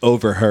just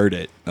overheard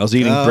it. I was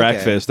eating Oh, okay.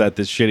 breakfast at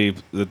this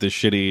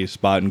shitty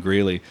spot in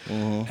Greeley,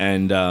 Mm-hmm.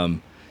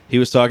 and he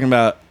was talking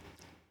about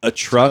a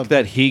truck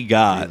that he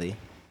got. Really?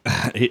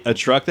 A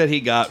truck that he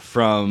got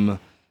from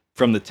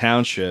the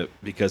township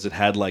because it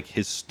had like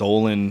his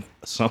stolen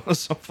some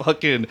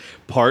fucking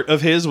part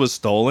of his was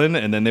stolen,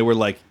 and then they were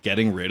like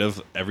getting rid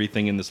of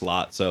everything in this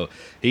lot, so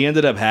he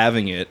ended up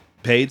having it,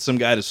 paid some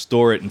guy to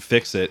store it and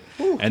fix it.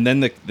 And then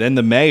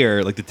the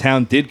mayor, like the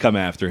town did come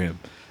after him.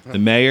 The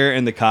mayor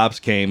and the cops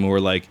came and were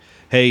like,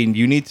 "Hey,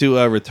 you need to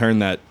return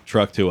that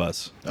truck to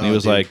us." And he Oh,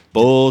 was dude. like,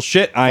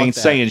 "Bullshit, I ain't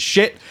that. saying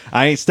shit.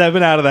 I ain't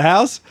stepping out of the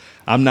house.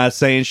 I'm not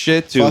saying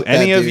shit to Fuck that,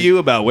 any of dude. you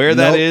about where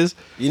that Nope. is."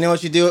 You know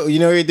what you do? You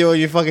know what you do when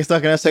you're fucking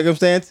stuck in that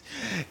circumstance?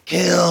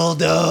 Kill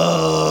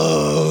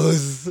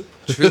those.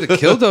 True, the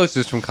Killdozer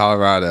is from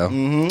Colorado. I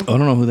don't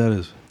know who that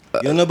is.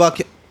 You don't know about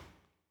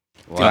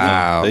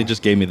Wow. They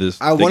just gave me this.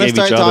 I they want to gave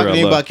start each other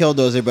talking a about look.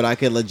 Killdozer, but I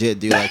could legit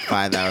do like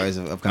 5 hours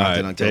of All content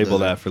on right, Killdozer. table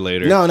that for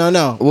later.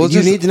 No. Well, you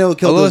just need to know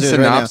what a little Killdozer is right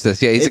now.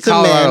 synopsis. Yeah, he's It's a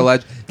Colorado man,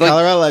 legend.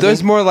 Colorado legend.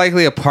 There's more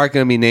likely a park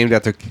going to be named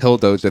after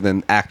Killdozer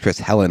than actress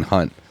Helen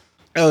Hunt.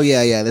 Oh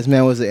yeah. This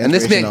man was the And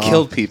this man inspirational-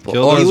 killed people.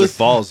 Killdozer was-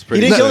 falls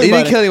pretty. he didn't No, kill he didn't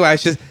anybody. kill anyone.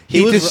 It's just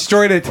he was-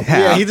 destroyed a town.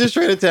 Yeah, he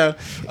destroyed a town.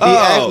 He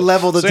Oh,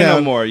 leveled the say town.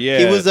 no more, yeah.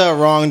 He was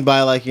wronged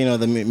by like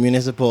the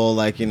municipal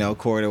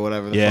court or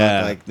whatever the Yeah.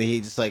 fuck. Like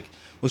he just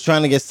was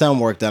trying to get some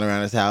work done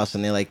around his house,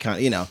 and they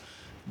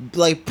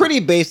like pretty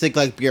basic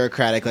like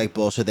bureaucratic like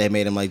bullshit. They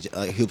made him like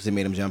hoops they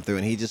made him jump through,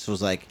 and he just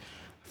was like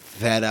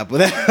fed up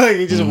with it. Like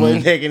he just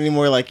wouldn't take it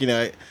anymore. Like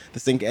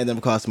this thing ended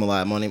up costing him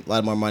a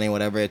lot more money,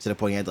 whatever. To the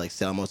point he had to like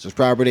sell most of his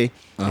property,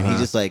 and he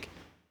just like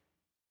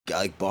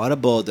bought a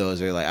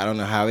bulldozer. Like I don't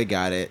know how he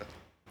got it.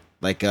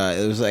 Like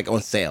it was like on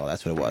sale.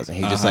 That's what it was. And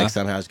he just like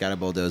somehow just got a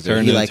bulldozer.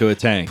 Turned he it like into a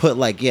tank. put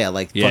Yeah.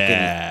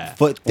 fucking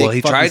foot thick. Well, he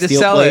fucking tried to steel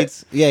sell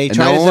plates. it. Yeah, he and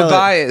tried no to one sell would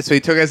buy it, so he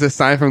took it as a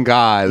sign from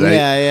God. Like,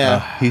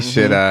 Yeah. He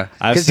should I've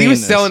because he seen was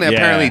this, selling it yeah.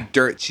 apparently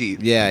dirt cheap.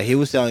 Yeah, he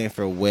was selling it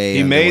for way. He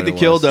under made the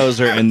what it was.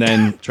 Killdozer and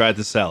then tried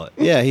to sell it.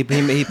 Yeah, he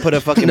put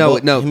a fucking No.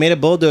 He made a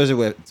bulldozer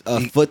with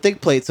foot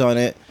thick plates on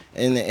it,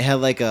 and it had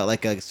like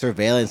a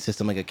surveillance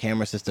system, like a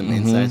camera system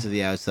inside to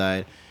the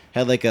outside.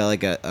 Had like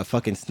a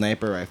fucking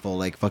sniper rifle,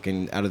 like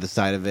fucking out of the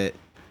side of it.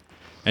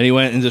 And he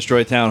went and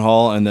destroyed town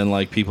hall and then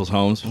like people's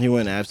homes. He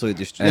went absolutely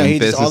destroyed. And No, he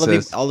just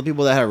businesses. all the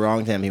people that had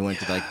wronged him. He went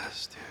to like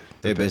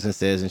their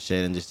businesses and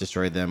shit, and just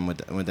destroyed them.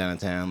 Went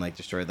downtown, like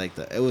destroyed like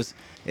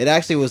It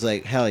actually was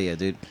like hell yeah,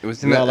 dude. It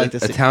was in We all a like to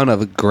see- town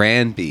of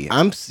Granby.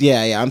 I'm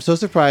so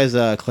surprised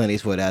Clint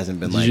Eastwood hasn't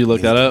been. Did like, you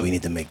look that up? We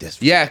need to make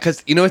this. Yeah,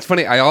 because you know what's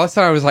funny? I always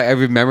thought I was like, I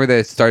remember that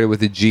it started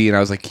with a G, and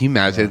I was like, can you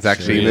imagine it's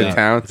actually in the Yeah.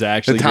 town? It's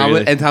actually the town,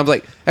 really- and Tom's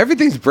like,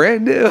 everything's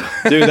brand new.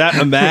 Dude,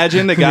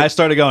 imagine the guy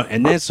started going,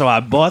 and then so I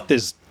bought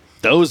this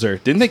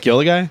dozer. Didn't they kill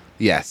the guy?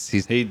 Yes,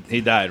 he's He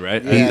died,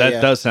 right? Yeah, that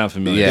yeah. does sound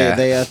familiar.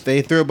 Yeah.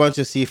 They threw a bunch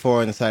of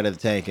C4 on the side of the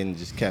tank and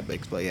just kept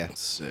exploding. Yeah,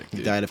 Sick, he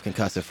dude. died of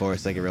concussive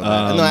force, like a real.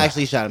 No,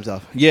 actually, he shot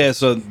himself. Yeah,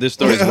 so this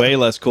story's way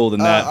less cool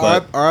than that.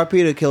 But RIP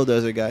to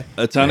Killdozer guy.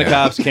 a ton of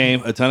cops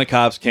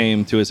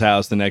came to his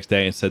house the next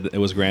day and said that it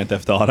was Grand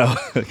Theft Auto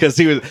because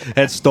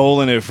had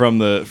stolen it from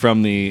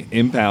the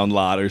impound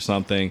lot or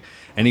something,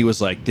 and he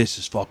was like, "This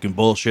is fucking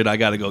bullshit. I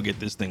got to go get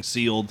this thing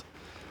sealed."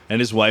 And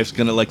his wife's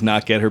gonna like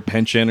not get her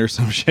pension or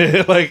some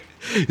shit. Like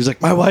he's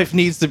like, my wife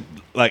needs to.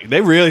 Like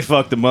they really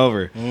fucked him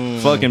over.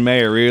 Fucking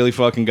mayor really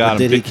fucking got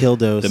But him. did he kill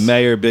those? The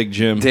mayor, Big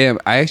Jim. damn.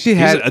 I actually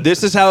had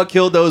This is how a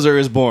Killdozer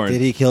is born.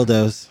 Did he kill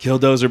those?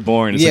 Killdozer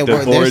born. It's Yeah,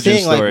 like the they're origin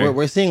seeing story. like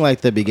we're seeing like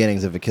the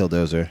beginnings of a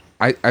Killdozer.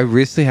 I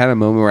recently had a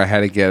moment where I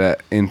had to get an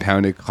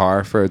impounded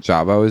car for a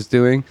job I was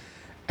doing,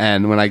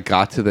 and when I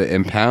got to the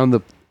impound,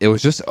 it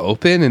was just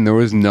open and there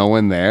was no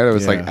one there. There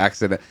was like Yeah.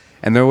 accident,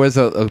 and there was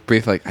a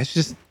brief like, I should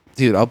just,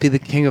 dude, I'll be the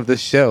king of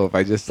this show if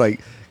I just like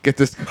get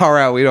this car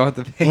out. We don't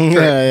have to pay for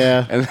it.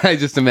 Yeah. And I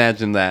just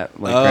imagined that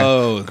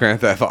like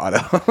Grand Theft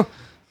Auto.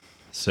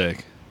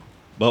 Sick.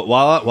 But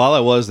while I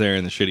was there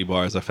in the shitty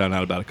bars, I found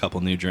out about a couple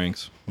new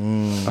drinks.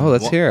 Oh,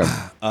 let's hear it.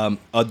 A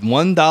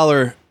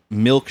 $1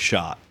 milk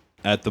shot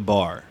at the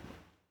bar,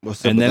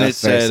 What's up and with then that? it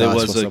said Very it sus.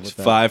 was What's like up with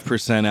that?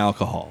 5%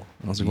 alcohol.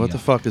 I was like, what the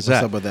fuck is What's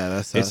that? up with that?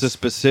 That's It's a sus.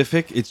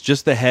 specific. It's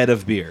just the head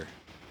of beer.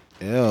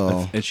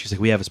 Ew. And she's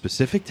like, we have a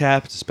specific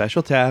tap. It's a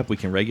special tap. We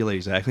can regulate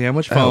exactly how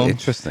much Oh, foam.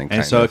 interesting, And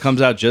kind so of. it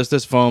comes out just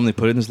as foam. They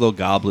put it in this little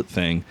goblet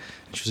thing.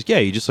 And she's like, yeah,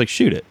 you just like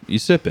shoot it. You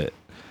sip it.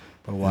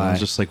 But And I why? was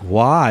just like,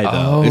 why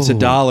though? Oh. It's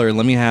 $1.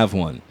 Let me have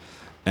one.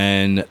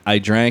 And I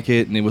drank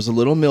it, and it was a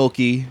little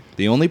milky.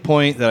 The only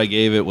point that I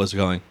gave it was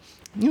going,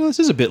 this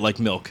is a bit like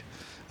milk.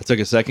 I took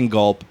a second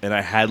gulp, and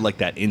I had like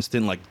that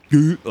instant like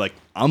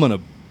I'm gonna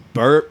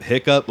burp,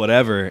 hiccup,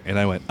 whatever. And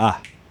I went,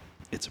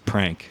 it's a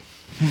prank.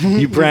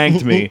 You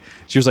pranked me.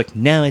 She was like,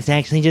 no, it's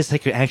actually just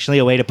like actually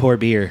a way to pour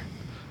beer.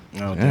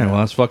 Oh, Yeah, damn. well,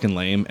 that's fucking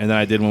lame. And then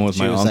I did one with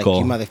She my was uncle.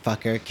 like, you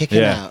motherfucker, kick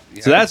him Yeah. out.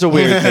 So that's a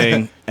weird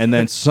thing. And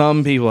then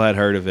some people had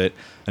heard of it.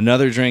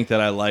 Another drink that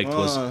I liked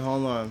was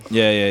Hold on.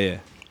 yeah.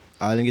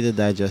 I didn't get to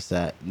digest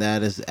that.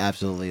 That is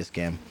absolutely a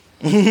scam.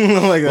 Like,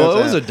 Well,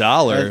 it that's was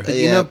 $1. Yeah.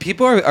 You know,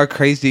 people are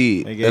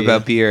crazy I get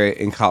about you. beer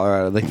in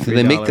Colorado. Like they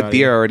 $3 make the out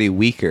beer here. already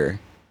weaker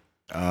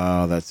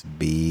Oh, that's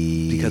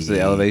B. because of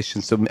the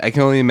elevation. So I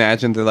can only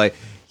imagine they're like,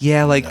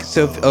 yeah, like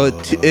so.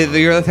 If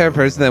you're the type of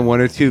person that 1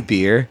 or 2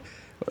 beer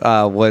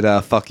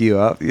would fuck you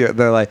up. Yeah,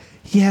 they're like,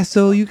 yeah,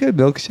 so you get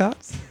milk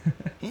shots,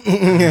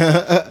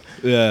 Yeah.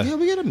 Yeah,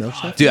 we got a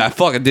milkshake. dude. I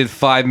fucking did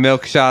 5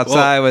 milk shots. Well,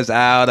 I was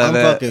out of I'm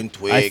it. fucking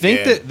twigging. I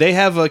think that they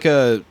have like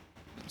a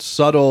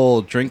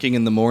subtle drinking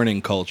in the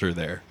morning culture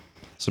there.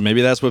 So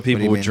maybe that's what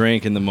people you would mean?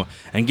 drink in the morning.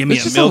 And give me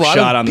There's a just milk lot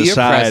shot of on the beer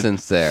side.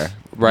 presence there,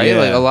 right? Yeah.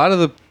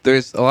 Like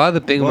there's a lot of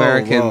the big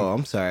American. Whoa,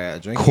 I'm sorry.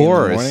 Drinking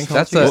Coors. in the morning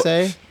That's culture, you a-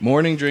 say?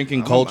 Morning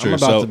drinking culture. I'm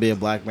about so to be a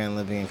black man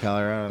living in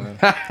Colorado.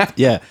 Man.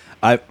 yeah,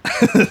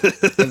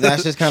 If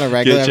that's just kind of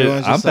regular, Get your-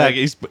 everyone's I'm just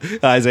like, packing.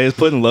 Isaiah's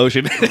putting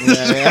lotion.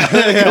 yeah.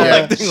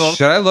 Collecting all-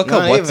 Should I look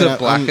Not up what's even, the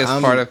blackest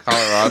I'm- part of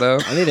Colorado?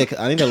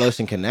 I need a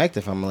Lotion Connect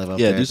if I'm gonna live up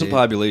Yeah, there. do some dude.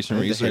 population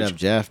I need to hit research. up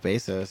Jeff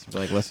Bezos. Be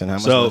like, listen, how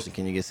much So- lotion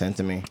can you get sent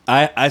to me?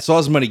 I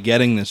saw somebody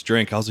getting this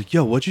drink. I was like,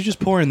 yo, what'd you just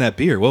pour in that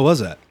beer? What was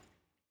that?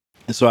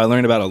 And so I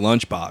learned about a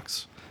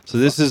lunchbox. So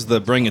this is the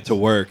bring it to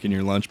work in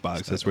your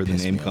lunchbox. That's where the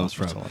Piss name me comes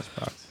off, from. it's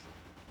a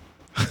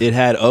lunchbox. It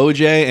had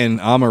OJ and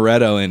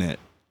amaretto in it,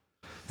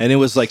 and it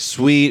was like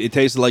sweet. It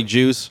tasted like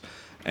juice.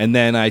 And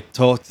then I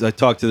talked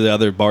to the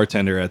other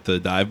bartender at the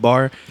dive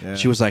bar. Yeah.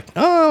 She was like,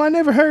 "Oh, I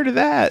never heard of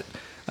that,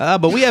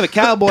 but we have a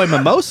cowboy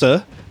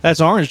mimosa.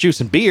 That's orange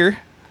juice and beer."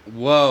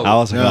 Whoa. I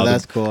was like, No, "Oh,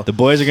 that's the, cool. The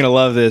boys are gonna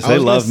love this. They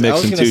love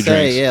mixing two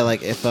drinks." Yeah,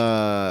 like if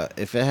the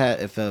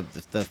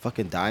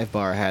fucking dive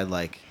bar had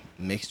like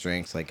mixed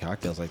drinks, like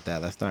cocktails like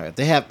that, that's not. If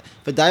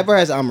the dive bar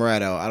has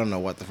amaretto, I don't know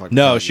what the fuck.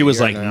 No, to she tell you. was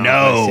You're like, in the wrong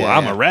 "No, place.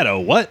 Yeah,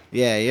 amaretto. What?"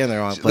 Yeah, you're in the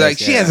wrong place. Like,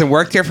 she yeah. hasn't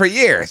worked here for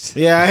years.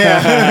 Yeah,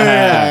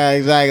 yeah,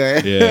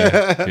 exactly.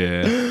 Yeah,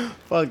 yeah.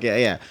 Fuck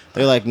yeah.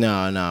 They're like,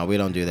 no, we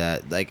don't do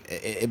that. Like,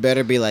 it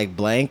better be like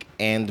blank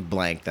and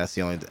blank. That's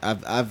the only.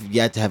 I've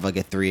yet to have like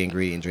a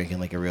 3-ingredient drink in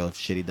like a real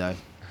shitty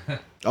dive.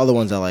 All the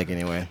ones I like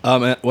anyway.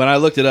 When I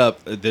looked it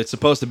up, it's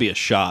supposed to be a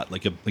shot,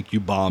 like you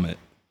bomb it.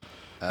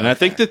 And I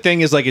think the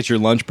thing is like it's your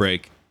lunch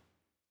break.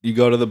 You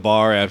go to the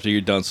bar after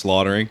you're done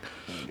slaughtering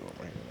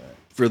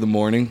for the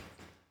morning.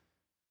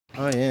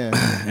 Oh yeah.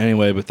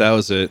 Anyway, but that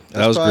was it. That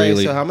That's was probably-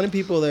 Greeley. So how many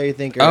people there you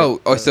think are?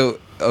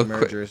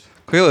 mergers?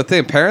 Quick little thing.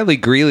 Apparently,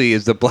 Greeley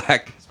is the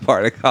blackest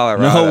part of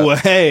Colorado. No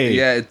way.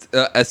 Yeah,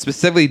 it's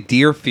specifically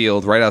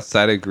Deerfield, right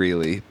outside of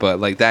Greeley, but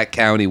like that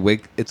county,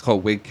 it's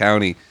called Whig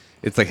County.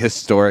 It's like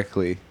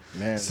historically.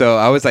 Man. So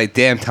I was like,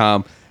 damn,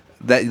 Tom,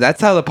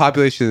 that's how the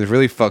population is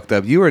really fucked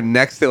up. You were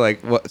next to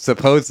like what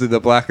supposedly the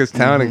blackest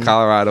town in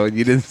Colorado, and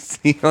you didn't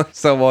see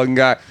some one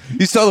guy.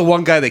 You saw the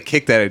one guy that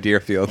kicked out of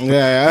Deerfield.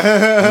 Yeah.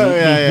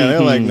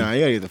 They're like, nah,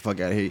 you gotta get the fuck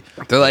out of here.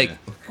 They're like,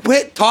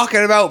 quit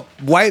talking about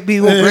white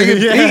people bringing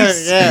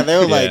peace. Yeah, they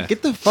were Yeah. like,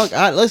 get the fuck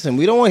out. Listen,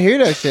 we don't want to hear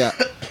that shit.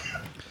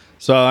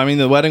 So I mean,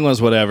 the wedding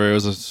was whatever. It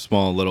was a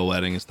small little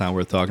wedding. It's not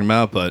worth talking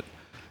about. But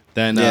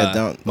then Yeah,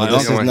 don't. My Well,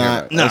 this uncle. is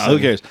not. No, listen, who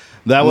cares?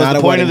 That was Not the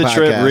a point of the wedding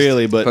trip, podcast.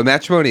 really. But But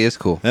matrimony is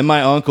cool. then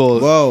my uncle.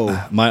 Whoa.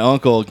 My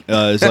uncle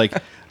is like,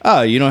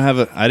 oh, you don't have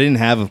a. I didn't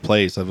have a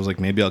place. I was like,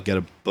 maybe I'll get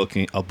a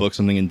booking. I'll book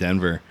something in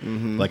Denver,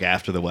 like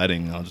after the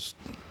wedding. I'll just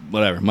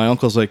whatever. My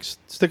uncle's like,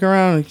 stick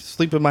around,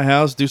 sleep at my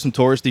house, do some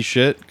touristy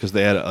shit because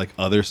they had like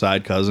other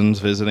side cousins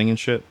visiting and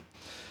shit.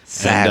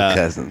 Sad And,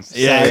 cousins.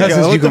 Yeah,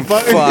 cousins What you the can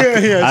fuck? fuck.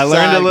 Yeah, I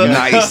learned a side little.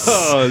 guy. Nice.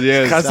 Oh,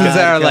 yeah, Cousins Side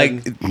that are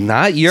cousins. like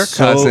not your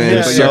So- cousin, yeah,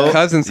 but so- your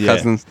cousin's yeah.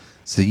 cousins.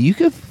 So you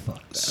could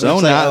so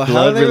It's like, not oh, how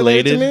blood are they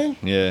related related.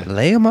 to me? Yeah.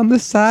 lay them on the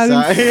side,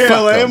 Side- and yeah,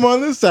 fuck lay 'em. him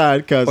on the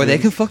side, cousin. Or they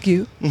can fuck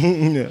you.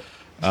 Yeah.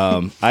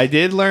 I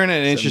did learn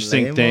an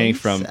interesting lame thing on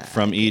from side.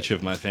 from each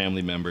of my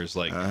family members.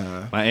 Like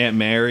my Aunt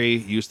Mary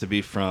used to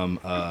be from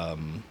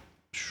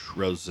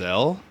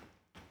Roselle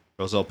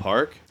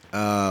Park.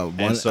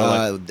 One.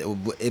 so,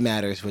 It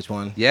matters which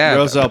one. Yeah.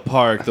 Roselle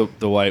Park,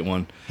 the white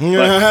one.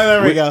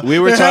 There we go. We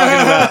were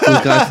talking about.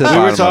 Who's got to the we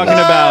were bottom of talking it?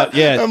 about.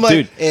 Yeah, I'm like,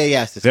 dude. yeah,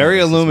 yes. this Very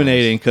matters, this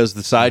illuminating because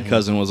the side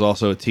cousin was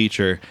also a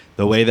teacher.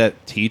 The way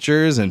that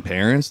teachers and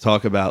parents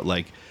talk about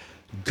like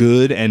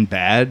good and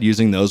bad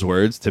using those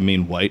words to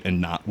mean white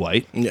and not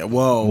white, matters. Yeah,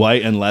 whoa.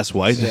 white and less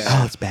white. Yeah.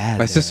 Oh, it's bad.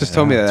 My sisters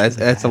told me that.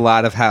 That's a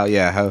lot of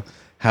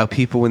how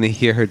people when they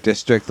hear her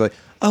district like,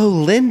 oh,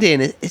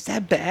 Linden, is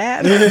that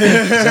bad?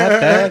 Is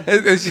that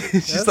bad?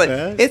 She's like,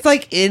 bad? it's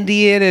like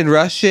Indian and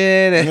Russian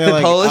and they're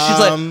like, Polish. She's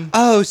like,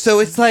 oh, so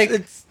it's like,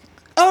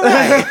 all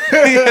right.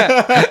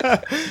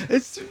 Yeah.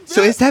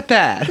 So is that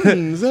bad?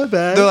 Is that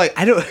bad? They're like,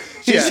 I don't.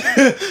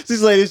 Yeah.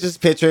 These ladies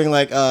just picturing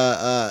like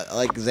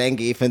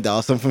Zangief and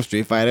Dawson from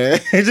Street Fighter.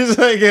 Just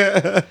like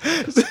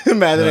just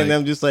imagining Like-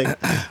 them just like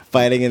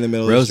fighting in the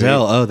middle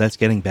Roselle. of the Oh, that's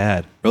getting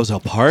bad. Roselle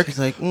Park.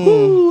 street. She's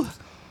like,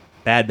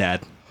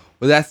 Bad.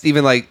 Well, that's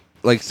even like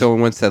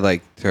someone once said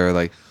like to her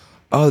like,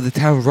 oh, the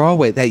town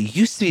Rawway that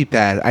used to be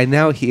bad. I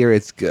now hear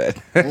it's good.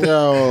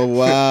 oh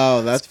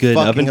wow, that's good.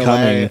 Up fucking and coming.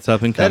 hilarious. It's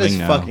up and That coming is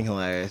now. fucking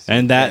hilarious.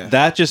 And Yeah.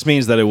 that just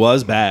means that it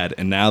was bad,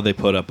 and now they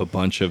put up a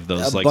bunch of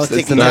those A like bunch of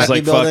It's not-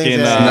 like buildings, fucking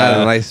yeah.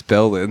 Not a nice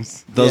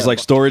buildings. those Yeah. like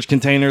storage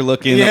container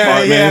looking yeah,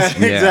 apartments.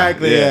 yeah,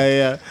 exactly, Yeah.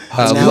 yeah.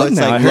 Uh, Now it's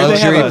now. I like heard they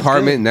have luxury a-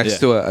 apartment next Yeah.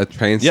 to a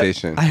train Yep.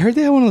 station. I heard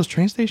they have one of those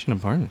train station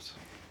apartments.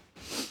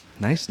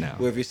 Nice now.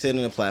 Where if you're sitting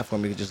on a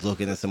platform, you can just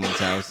look into someone's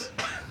house,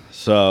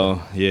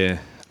 So yeah,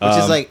 which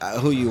is like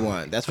who you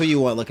want. That's what you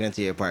want looking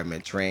into your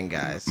apartment. Train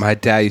guys. My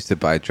dad used to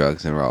buy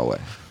drugs in Rawway.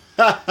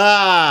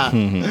 Hell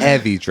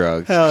Heavy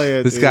drugs.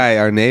 yeah, This dude. guy,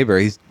 our neighbor,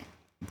 he's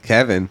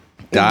Kevin,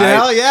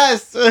 died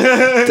yes.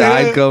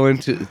 died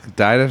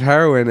of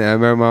heroin. And I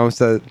remember mom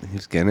said he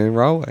was getting in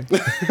Rawway.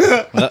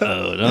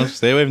 don't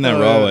stay away from that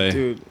raw way.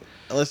 dude.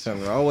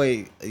 listen, raw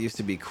way used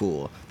to be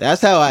cool.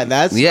 That's how I.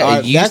 That's Yeah, our,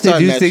 it used that's to our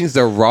do metric. things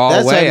the raw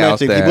That's our way out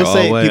metric. there.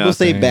 People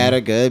say there, bad yeah.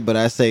 or good, but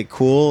I say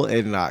cool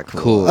and not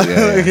cool. Cool,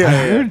 yeah,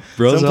 yeah.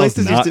 Roselle's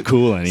not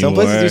cool anymore. Some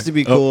places used to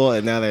be cool,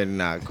 and now they're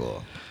not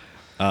cool.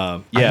 Yeah,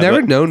 I've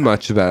never but- known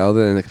much about it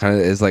other than it kind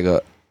of is like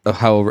a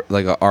how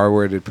like a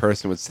R-worded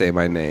person would say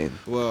my name.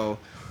 Whoa.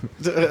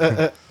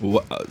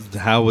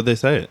 How would they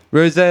say it?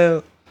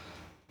 Roselle.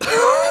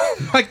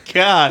 Oh my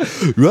God,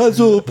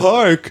 Roswell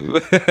Park,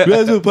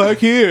 Roswell Park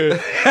here.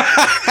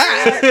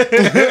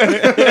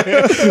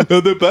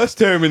 The bus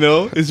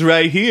terminal is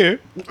right here,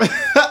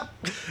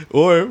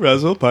 or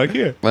Roswell Park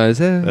here.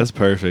 Roselle. That's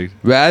perfect.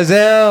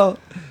 Roselle.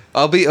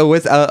 I'll be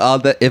with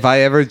if I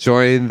ever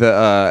join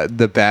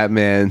the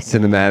Batman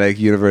cinematic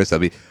universe, I'll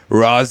be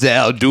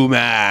Roselle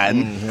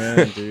Duman.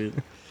 Yeah,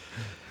 dude.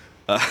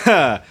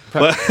 But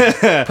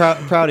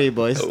Proud of you,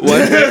 boys.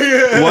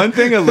 one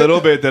thing a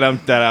little bit that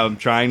I'm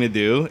trying to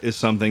do is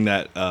something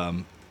that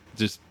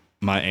just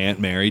my Aunt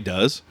Mary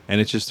does,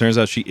 and it just turns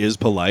out she is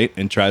polite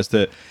and tries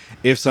to.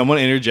 If someone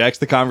interjects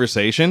the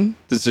conversation,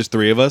 there's just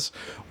three of us.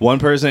 One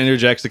person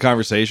interjects the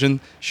conversation,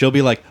 she'll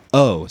be like,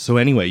 "Oh, so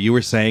anyway, you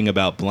were saying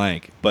about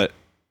blank," but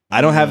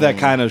I don't have that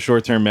kind of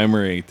short-term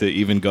memory to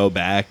even go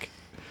back.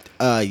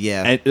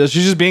 Yeah. And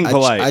she's just being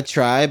polite. I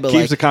try, but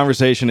keeps like, the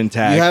conversation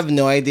intact. you have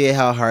no idea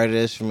how hard it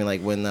is for me.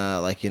 Like when,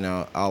 like, you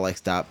know, I'll like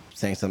stop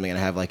saying something and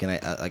I have like a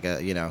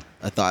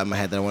thought in my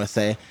head that I want to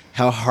say.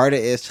 How hard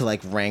it is to like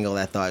wrangle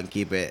that thought and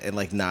keep it and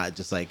like not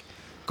just like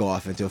go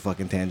off into a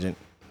fucking tangent.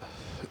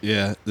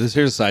 Yeah, here's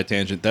a side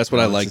tangent. That's what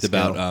I it's liked a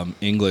skill. about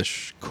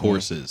English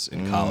courses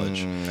in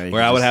college, there you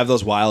where go. I would have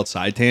those wild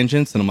side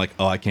tangents, and I'm like,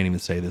 oh, I can't even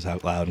say this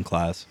out loud in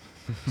class,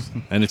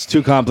 and it's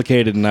too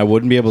complicated, and I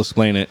wouldn't be able to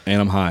explain it, and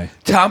I'm high.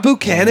 Tom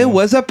Buchanan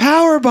was a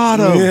power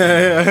bottom.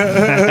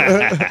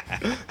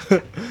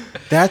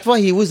 That's why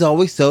he was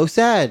always so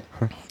sad.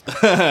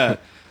 A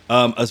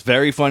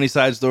very funny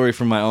side story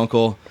from my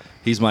uncle.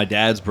 He's my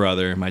dad's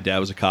brother. My dad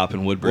was a cop in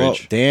Well,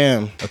 Woodbridge.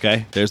 damn.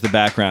 Okay, there's the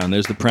background.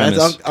 There's the premise.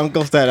 That's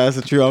Uncle Stat. That's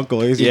a true uncle.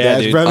 He's your Yeah,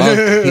 dad's dude.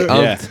 brother.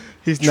 Yeah.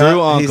 He's True not,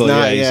 uncle. He's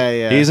not, yeah,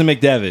 yeah. He's a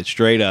McDevitt,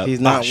 straight up. He's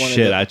not Oh, one of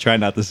shit. the- I try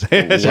not to say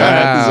it. I try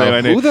not to say my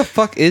Wow. name. Who the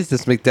fuck is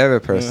this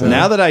McDevitt person?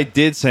 Now that I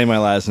did say my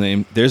last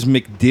name, there's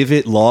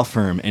McDivitt Law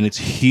Firm, and it's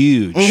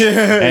huge. And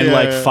Yeah,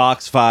 like yeah.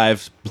 Fox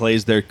 5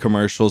 plays their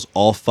commercials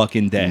all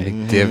fucking day.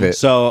 McDivitt.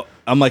 So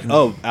I'm like,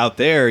 oh, out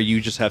there, you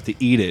just have to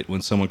eat it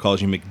when someone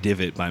calls you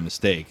McDivitt by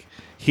mistake.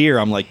 Here,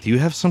 I'm like, do you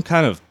have some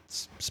kind of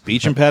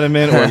speech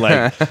impediment or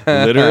like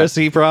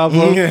literacy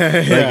problem?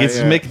 It's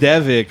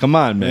McDevitt. Come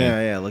on,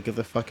 man. Yeah. Look at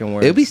the fucking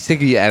words. It'd be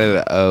sick if you added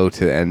an O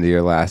to the end of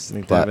your last.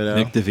 But, McDevitt.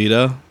 Nick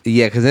DeVito.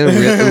 yeah, because then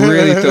it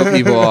really throw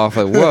people off.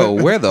 Like, whoa,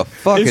 where the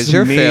fuck is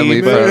your me,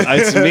 family but from?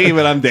 It's me,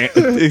 but I'm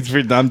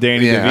I'm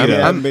Danny Yeah,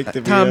 DeVito. I'm Mick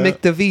DeVito. Tom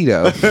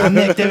McDeVito. I'm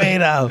Nick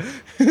DeVito.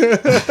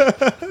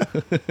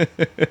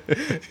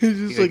 He's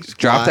just like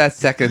Drop squat. that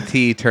second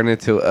T, turn it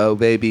to O,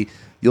 baby.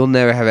 You'll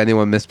never have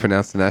anyone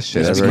mispronouncing that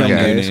shit That's ever my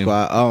again. name.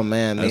 Squat. Oh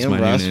man, That's me and my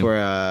new Russ name.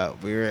 were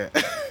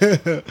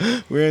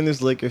we were in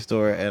this liquor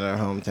store in our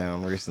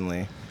hometown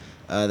recently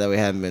that we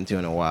haven't been to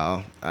in a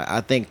while. I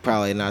think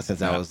probably not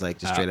since I was like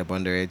just straight up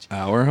underage.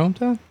 Our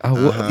hometown?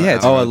 Oh, yeah,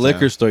 it's Oh, a Hometown.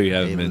 liquor store you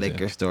haven't A been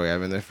liquor to. store. I've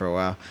been there for a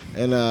while,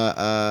 and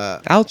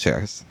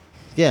Alchairs.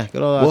 yeah,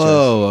 good old Alchars.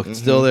 Whoa, it's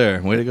still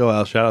there. Way to go,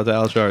 Al. Shout out to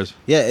Al Chars.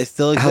 Yeah, it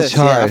still exists.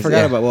 Yeah, I Alchars, forgot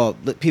yeah. about. Well,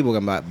 people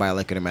can buy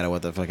liquor no matter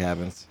what the fuck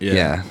happens.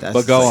 Yeah. That's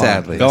But go on.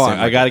 sadly. Go That's on.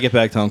 I got to get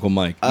back to Uncle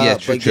Mike. Yeah,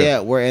 true, but true. yeah,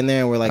 we're in there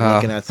and we're like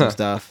looking at some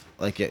stuff.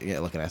 Like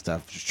looking at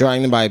stuff, just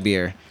trying to buy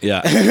beer.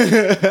 Yeah.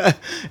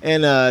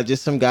 And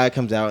just some guy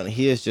comes out and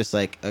he is just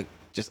like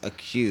a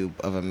cube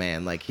of a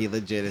man. Like he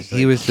legit is.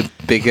 He like- was the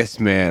biggest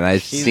man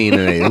I've seen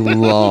in a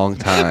long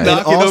time. No.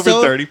 Knocking also-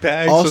 over 30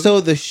 packs. also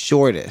the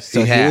shortest.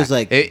 So Yeah. he was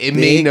like It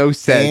made big no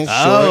sense. and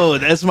short. Oh,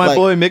 that's my Like,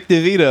 boy Mick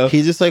DeVito.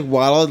 He just like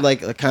waddled like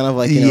kind of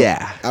like you know,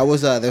 Yeah. I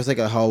was there's like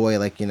a hallway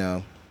like you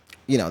know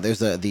there's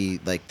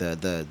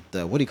the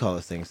what do you call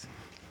those things?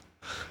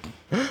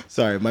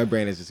 Sorry, my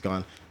brain is just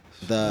gone.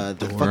 The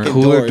fucking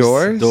Cooler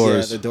doors.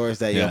 doors? Yeah, the doors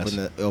that you Yes.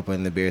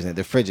 open the beers in.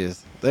 The fridges.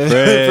 The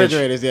Fridge.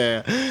 refrigerators,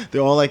 yeah.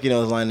 They're all like,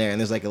 lined there and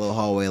there's like a little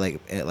hallway like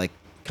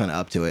kind of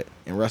up to it.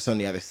 And Russ on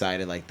the other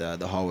side of like the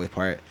hallway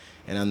part.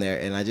 And I'm there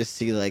and I just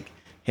see like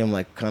him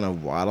like kind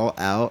of waddle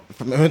out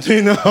from in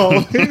between the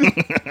hallways.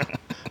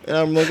 And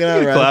I'm looking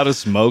at Russ. Cloud of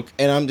smoke.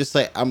 And I'm just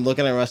like, I'm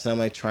looking at Russ and I'm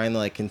like trying to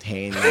like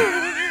contain,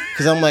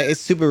 because I'm like,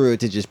 it's super rude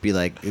to just be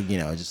like,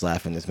 just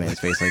laugh in this man's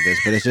face like this.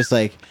 But it's just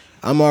like,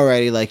 I'm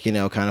already like, kind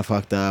of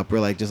fucked up. We're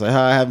like, just like,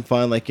 having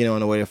fun, like, on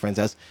the way to a friend's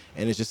house.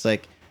 And it's just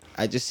like,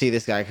 I just see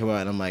this guy come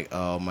out and I'm like,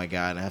 oh my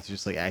God. And I have to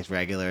just like act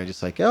regular and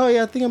just like, oh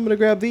yeah, I think I'm going to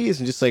grab these.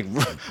 And just like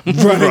running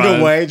Run.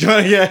 away,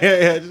 trying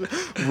to,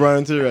 just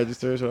run to the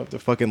register. So I have to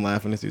fucking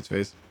laugh in this dude's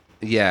face.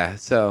 Yeah,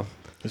 so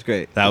It's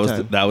great. That Good was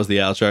time. that was the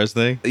Al Chars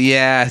thing.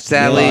 yeah,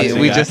 sadly Yeah.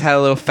 we just had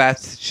a little fat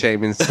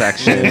shaming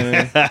section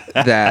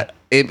that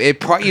it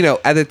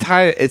at the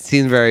time it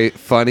seemed very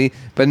funny,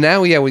 but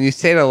now when you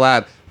say it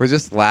aloud, we're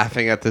just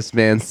laughing at this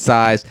man's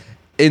size.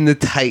 in the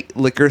tight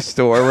liquor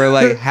store. We're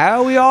like,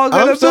 how are we all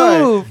gonna I'm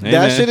sorry. move? Hey,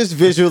 That man. shit is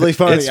visually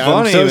funny. It's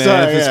funny, I'm so man.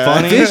 sorry. If it's yeah.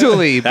 funny-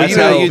 Visually, but That's you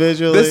know, how you-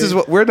 visually this is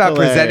what we're not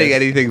hilarious. presenting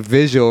anything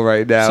visual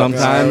right now.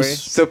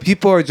 Sometimes So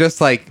people are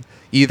just like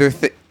either.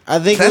 I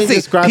think That's we the-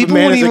 describe people a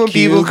man won't as a even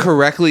be able cube. to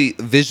correctly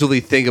visually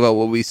think about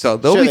what we saw.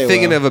 They'll Sure be they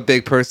thinking will. of a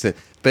big person,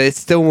 but it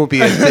still won't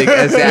be as big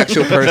as the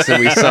actual person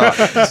we saw.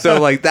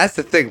 So like that's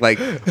the thing. Like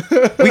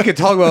we can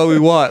talk about what we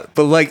want,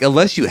 but like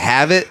unless you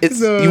have it, it's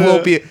No, you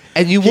won't be,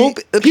 and you won't.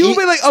 People will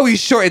be like, "Oh, he's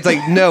short." It's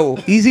like no,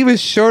 he's even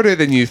shorter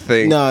than you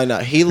think. No,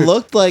 he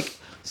looked like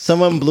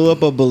someone blew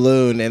up a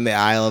balloon in the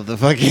aisle of the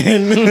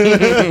fucking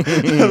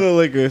of the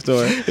liquor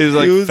store. He was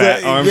like He was fat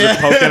like- arms yeah.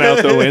 are poking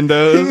out the He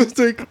windows. was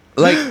like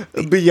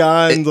Like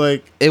beyond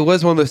like it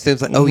was one of those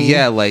things. Like oh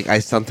yeah, like I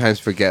sometimes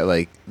forget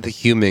like the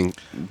human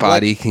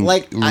body can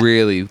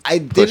really I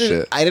push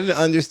didn't it. I didn't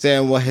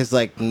understand what his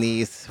like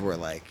knees were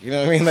like. You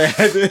know what I mean? Like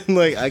I didn't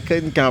I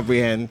couldn't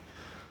comprehend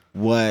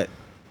what.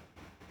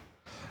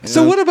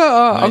 So what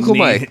about My Uncle knee-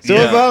 Mike? So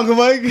Yeah. about Uncle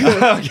Mike?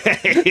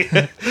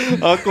 Okay.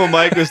 Uncle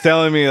Mike was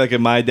telling me like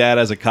my dad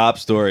has a cop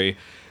story,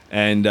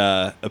 and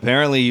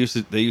apparently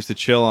they used to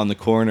chill on the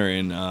corner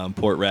in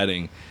Port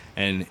Reading,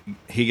 and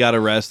he got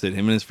arrested.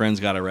 Him and his friends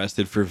got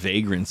arrested for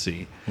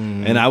vagrancy,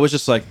 and I was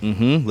just like,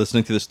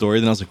 listening to the story.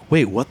 Then I was like,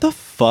 wait, what the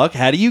fuck?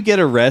 How do you get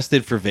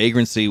arrested for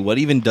vagrancy? What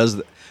even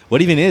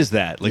is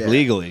that like Yeah.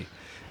 legally?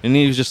 And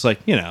he was just like,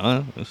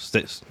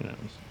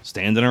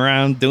 standing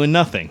around doing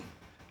nothing.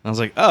 I was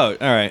like, oh,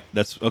 all right.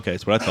 That's okay.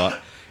 That's what I thought.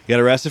 He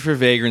got arrested for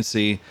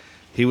vagrancy.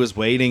 He was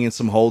waiting in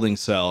some holding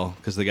cell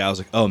because the guy was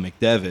like, oh,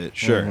 McDevitt.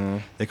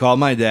 Sure. They called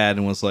my dad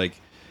and was like,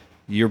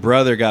 your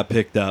brother got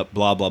picked up,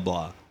 blah, blah,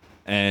 blah.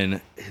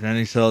 And then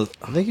he said,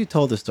 I think you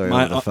told the story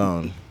My over the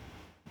phone.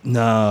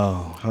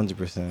 no.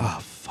 100%. Oh,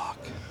 fuck.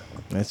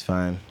 That's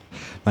fine.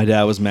 My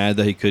dad was mad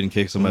that he couldn't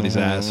kick somebody's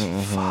ass.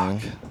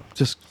 Fuck.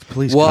 Just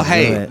please. Well, cut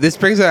it hey, it. this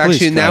brings us Please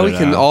actually now cut we it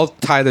can out. all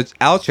tie the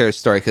Alchair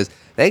story because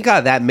thank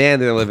God that man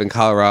didn't live in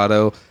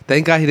Colorado.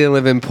 Thank God he didn't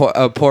live in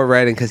Port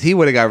Reading because he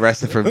would have got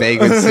arrested for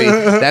vagrancy.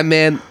 That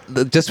man,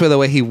 just for the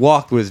way he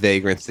walked, was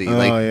vagrancy. Oh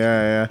Like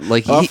yeah.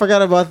 like I he-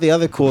 forgot about the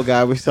other cool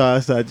guy we saw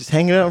outside, just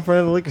hanging out in front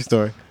of the liquor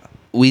store.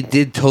 we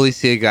did totally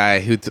see a guy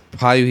who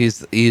probably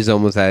he's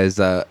almost at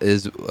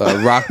his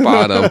rock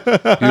bottom.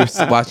 He was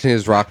watching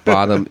his rock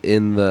bottom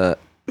in the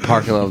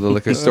parking lot of the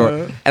liquor store,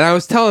 and I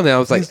was telling him, I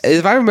was like,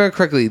 if I remember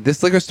correctly,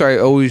 this liquor store I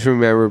always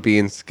remember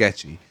being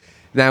sketchy.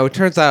 Now it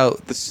turns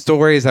out the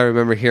stories I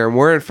remember hearing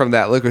weren't from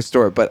that liquor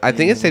store, but I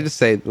think it's safe to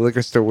say the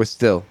liquor store was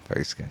still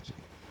very sketchy.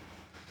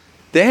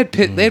 They had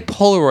they had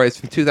Polaroids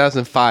from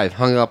 2005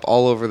 hung up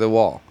all over the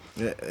wall.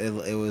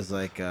 It was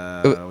like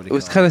It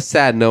was kind of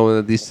sad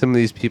knowing that some of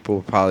these people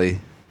were probably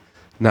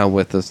not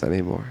with us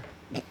anymore.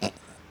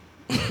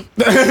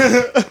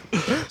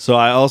 So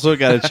I also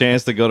got a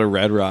chance to go to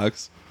Red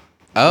Rocks.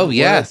 Oh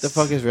yes, What the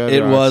fuck is Red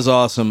It Rocks? was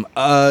awesome.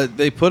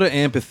 They put an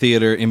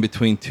amphitheater in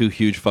between two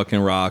huge fucking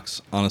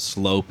rocks on a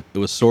slope. It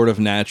was sort of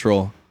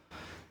natural,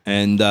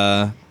 and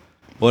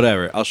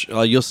whatever.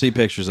 You'll see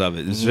pictures of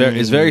it.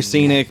 It's very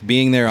scenic.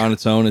 Being there on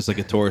its own is like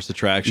a tourist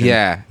attraction.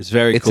 Yeah, it's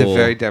very it's cool. a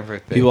very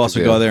different thing. People to also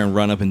do. go there and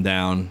run up and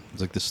down. It's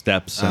like the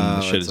steps and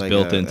the shit it's is like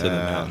built into the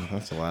mountain.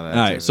 That's a lot of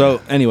All right.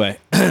 So anyway,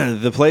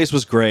 the place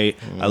was great.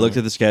 I looked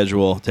at the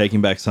schedule.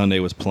 Taking Back Sunday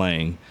was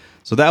playing,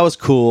 so that was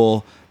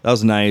cool. That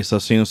was nice.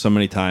 I've seen them so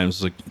many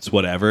times. Like it's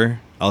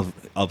whatever.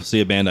 I'll see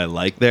a band I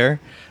like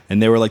there,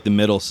 and they were like the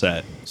middle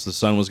set, so the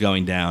sun was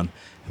going down.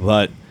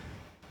 But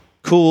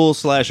cool /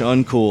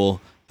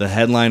 uncool. The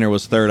headliner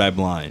was Third Eye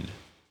Blind.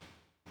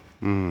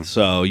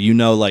 So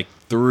like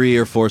 3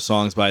 or 4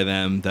 songs by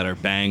them that are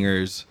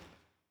bangers.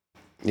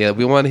 Yeah,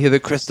 we want to hear the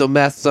Crystal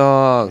Meth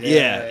song.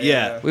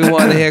 Yeah. We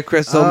want to hear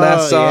Crystal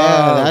Meth song.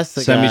 yeah, that's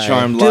the Semi guy.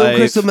 Charmed Dude, Life.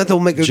 Crystal Meth will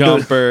make a good.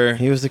 Jumper.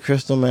 He was the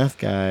crystal meth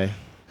guy.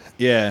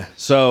 Yeah.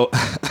 So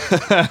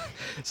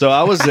so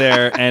I was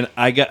there, and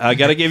I got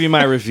to give you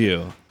my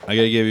review. I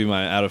got to give you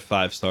my out of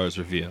 5 stars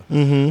review.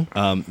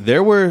 Mm-hmm.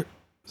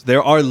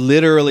 There are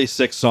literally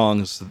 6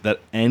 songs that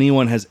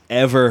anyone has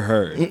ever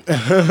heard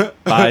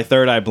by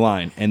Third Eye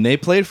Blind, and they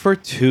played for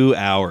 2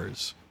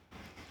 hours.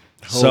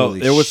 So Holy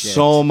there was shit.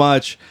 so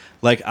much.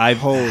 Like I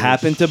Holy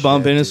happened to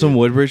bump shit, into dude. some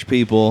Woodbridge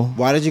people.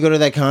 Why did you go to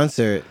that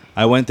concert?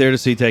 I went there to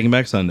see Taking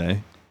Back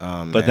Sunday.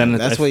 But then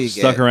that's I what you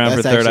stuck get. around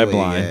That's for Third Eye actually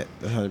what you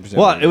Blind. get. 100%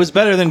 Well, what you it was get.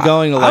 better than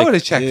going to I like. would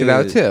have checked it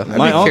out dude, too. I'd be I'd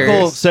My be uncle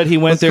curious. said he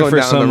went What's there going for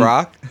down some. the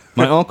rock.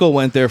 My uncle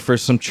went there for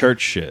some church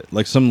shit,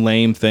 like some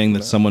lame thing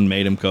that someone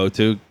made him go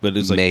to. But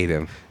it's like Made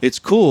him. it's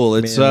cool.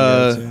 It's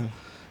Yeah,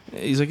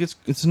 he's like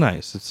it's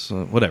nice. It's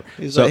whatever.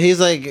 he's, So he's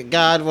like,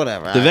 God,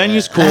 whatever. the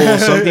venue's cool.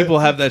 Some people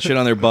have that shit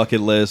on their bucket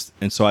list,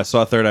 and so I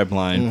saw Third Eye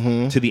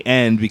Blind to the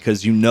end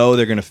because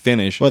they're gonna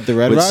finish What, the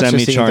Red with Rocks or seeing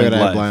Semi-Charmed Third Eye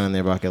Life. Blind on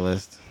their bucket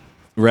list?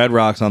 Red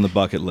Rock's on the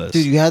bucket list.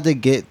 Dude, you had to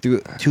get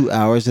through 2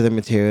 hours of the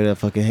material to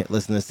fucking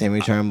listen to Semi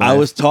Charm. I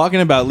was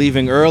talking about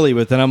leaving early,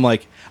 but then I'm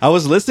like, I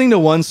was listening to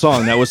one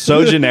song that was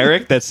so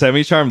generic that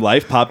Semi Charm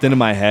Life popped into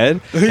my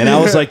head, and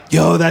I was like,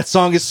 yo, that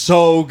song is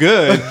so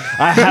good.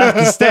 I have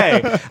to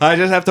stay. I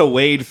just have to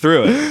wade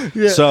through it.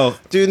 Yeah. So,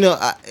 dude, no,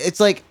 it's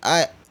like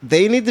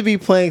they need to be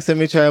playing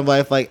Semi Charm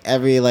Life like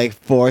every like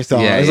 4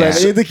 songs. Yeah, Like, yeah.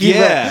 they need to keep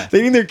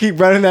they need to keep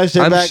running that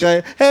shit I'm back.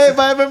 Like, hey, if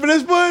I remember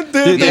this one,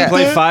 dude, they Yeah.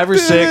 play 5 or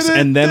 6,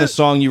 and then a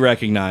song you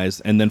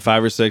recognize, and then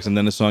 5 or 6, and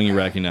then a song you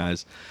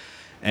recognize.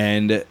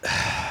 And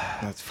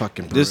that's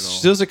fucking brutal.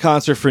 this is a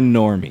concert for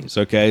normies,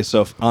 okay?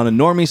 So on a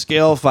normie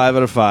scale, 5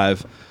 out of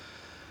 5.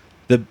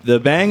 The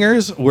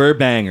bangers were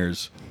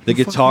bangers. The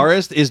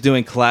guitarist is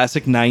doing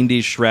classic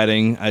 90s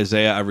shredding.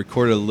 Isaiah, I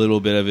recorded a little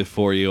bit of it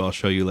for you. I'll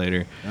show you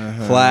later.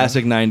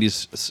 Classic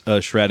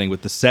 90s shredding,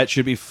 but the set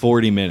should be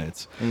 40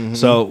 minutes.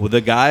 So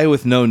the guy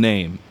with no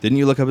name, didn't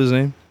you look up his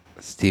name?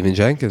 Steven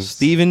Jenkins.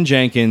 Steven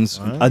Jenkins,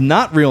 a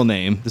not real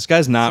name. This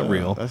guy's not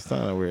real. That's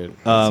not a weird.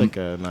 That's like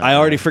a I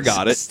already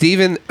forgot it.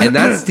 Steven, and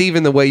not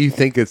Steven the way you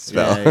think it's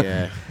spelled.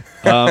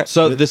 Yeah.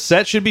 So the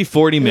set should be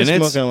 40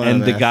 minutes, smoking a lot and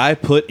of the meth. guy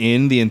put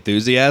in the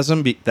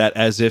enthusiasm that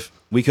as if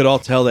we could all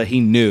tell that he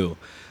knew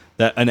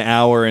that an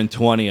hour and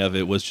 20 of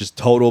it was just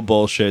total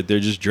bullshit. They're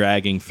just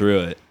dragging through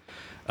it.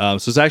 So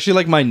it's actually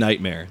like my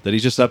nightmare that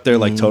he's just up there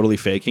like totally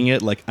faking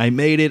it. Like, I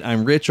made it.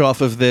 I'm rich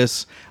off of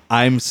this.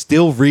 I'm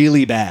still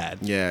really bad.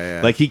 Yeah,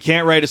 yeah. Like, he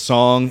can't write a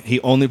song.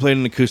 He only played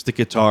an acoustic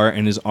guitar,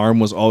 and his arm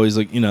was always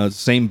like,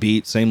 same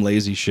beat, same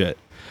lazy shit.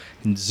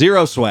 And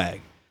zero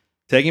swag.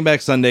 Taking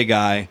Back Sunday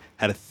guy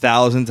had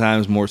 1,000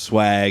 times more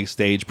swag,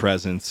 stage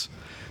presence.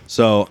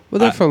 So, Well,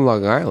 they're from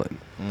Long Island.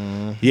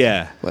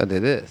 yeah. What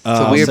it is. It's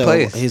a weird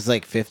place. He's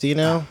like 50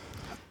 now.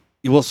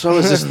 Well, so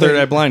is this Third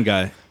Eye Blind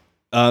guy.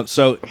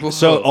 So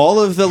all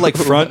of the like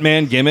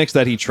frontman gimmicks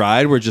that he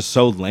tried were just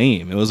so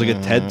lame. It was like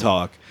a TED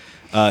Talk.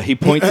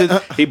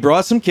 He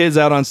brought some kids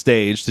out on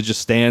stage to just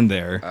stand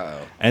there,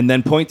 and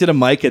then pointed a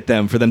mic at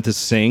them for them to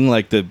sing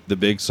like the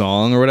big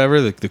song or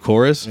whatever, the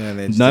chorus. Yeah,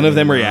 they just None of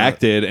them didn't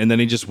reacted, and then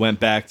he just went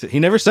back to. He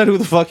never said who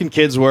the fucking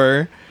kids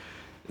were.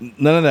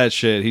 None of that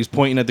shit. He's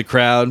pointing at the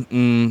crowd,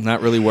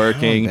 not really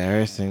working.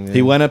 Embarrassing. Dude.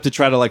 He went up to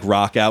try to like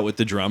rock out with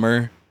the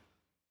drummer,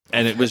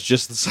 and it was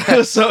just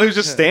so he was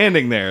just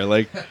standing there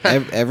like.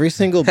 Every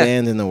single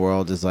band in the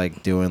world is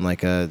like doing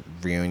like a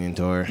reunion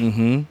tour.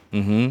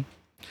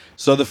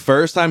 So the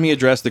first time he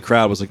addressed the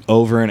crowd was like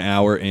over an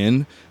hour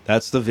in.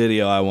 That's the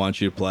video I want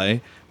you to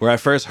play. Where I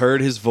first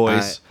heard his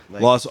voice,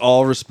 lost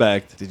all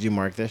respect. Did you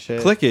mark that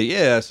shit? Click it.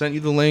 Yeah, I sent you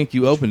the link.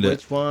 You opened it.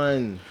 Which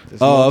one?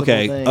 There's Oh, multiple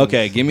okay. things.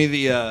 Okay, give me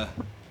the...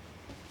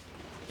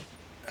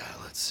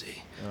 let's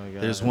see. Oh,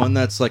 God. There's one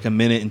that's like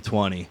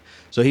 1:20.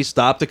 So he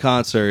stopped the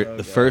concert.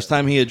 The first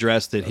time he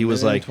addressed it, he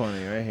was like...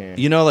 20 right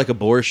here. like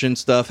abortion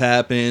stuff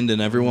happened and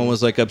everyone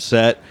was like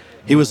upset.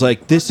 He was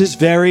like, this is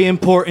very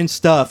important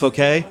stuff,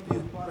 okay? You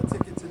bought a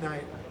ticket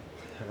tonight.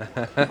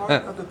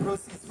 Part of the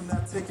proceeds from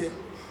that ticket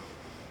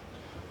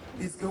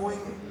is going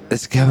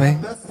It's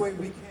coming. the best way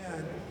we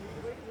can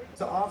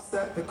to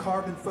offset the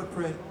carbon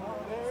footprint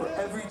for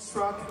every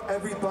truck,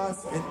 every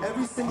bus, and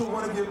every single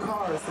one of your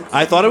cars.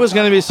 I thought it was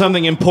going to be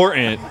something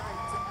important.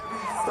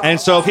 And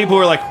so people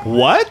were like,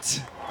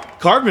 what?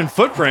 Carbon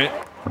footprint?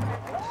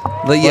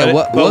 But yeah,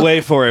 But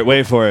wait for it.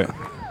 Wait for it.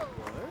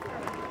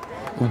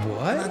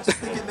 I just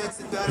think it makes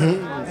it better.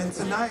 And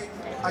tonight,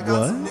 I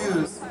got some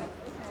news.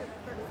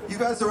 You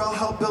guys are all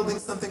help building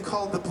something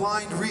called the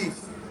Blind Reef.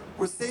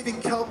 We're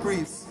saving kelp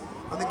reefs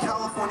on the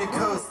California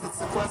coast that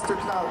sequester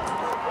kelp.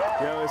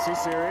 Yo, is he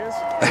serious?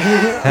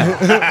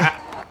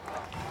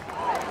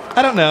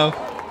 I don't know.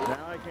 Now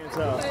I can't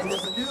tell. And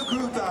there's a new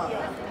group out.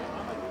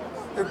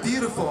 They're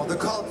beautiful. They're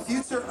called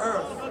Future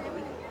Earth.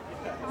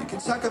 You can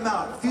check them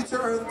out,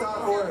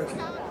 futureearth.org.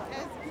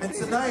 And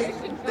tonight,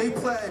 they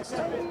pledged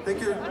that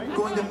you're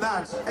going to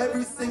match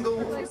every single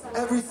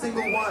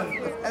one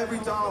of every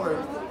dollar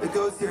that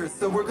goes here.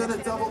 So we're going to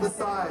double the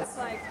size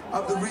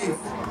of the reef.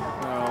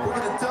 We're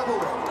going to double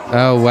it.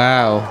 Oh,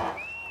 wow.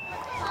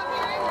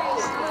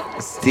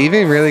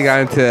 Steven really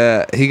got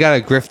into... He got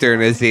a grifter in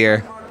his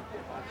ear.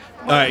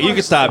 All right, you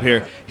can stop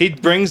here. He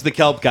brings the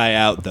kelp guy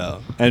out,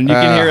 though. And you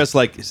can hear us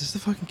like, is this the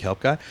fucking kelp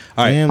guy?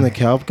 All right. Damn, the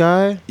kelp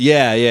guy?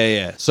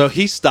 Yeah. So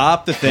he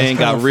stopped the thing,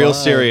 got kinda real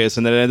fun. serious,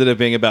 and then it ended up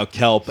being about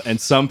kelp.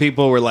 And some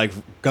people were like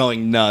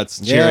going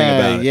nuts, cheering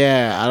about it.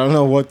 Yeah, I don't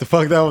know what the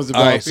fuck that was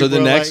about. All right, so the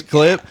People are next like-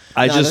 clip,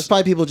 That's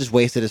probably people just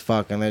wasted as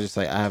fuck, and they're just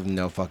like, I have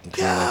no fucking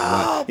clue.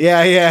 Like, what?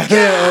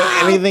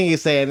 Yeah. Anything you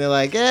say, and they're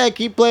like, yeah,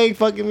 keep playing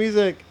fucking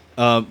music.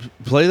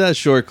 play that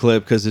short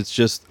clip because it's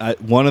just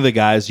one of the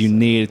guys you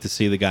needed to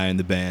see the guy in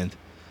the band.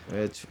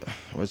 Which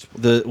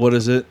What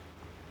is it?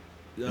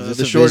 this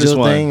The a shortest visual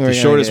one. thing? We're The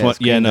gonna shortest get one.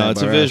 Yeah, screen no, time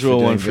it's a by us visual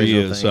doing one for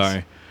visual you. things.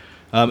 Sorry.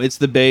 It's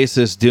the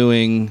bassist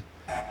doing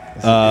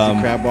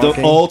crab the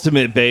walking?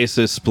 ultimate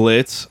bassist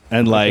splits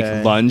and like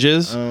Okay.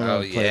 lunges. Oh,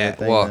 Play yeah. that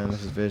thing, Well, man. This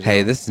is visual.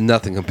 hey, this is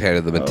nothing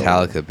compared to the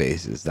Metallica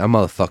basses. That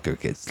motherfucker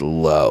gets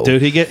low.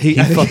 Dude, he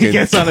fucking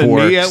gets on a knee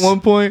twerks. at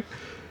one point.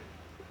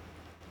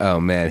 Oh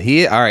man,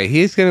 he's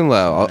getting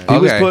low. He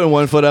was putting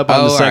one foot up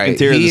on the second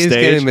tier of the He is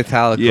stage. getting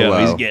Metallica Yeah,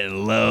 low. he's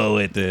getting low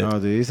at the. Oh,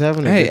 dude, he's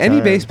having a Hey, good any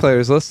time. bass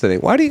players listening?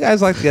 Why do you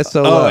guys like to get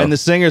so low? Oh, and the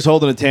singer's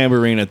holding a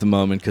tambourine at the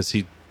moment because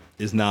he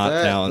is not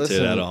talented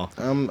Listen, at all.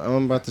 I'm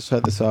about to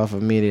shut this off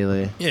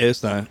immediately. Yeah,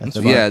 it's not. It's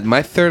the- fine. yeah,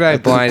 my third eye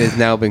blind has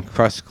now been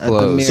crushed the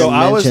closed. mere So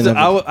I was, mention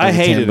of I the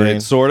hated tambourine.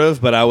 it, sort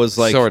of, but I was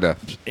like, Sorta.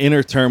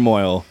 inner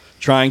turmoil,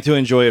 trying to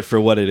enjoy it for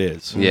what it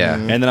is. Yeah.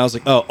 Mm-hmm. And then I was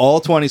like, oh,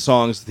 all 20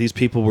 songs, these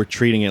people were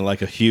treating it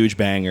like a huge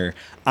banger.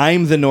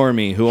 I'm the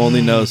normie who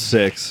only knows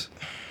 6.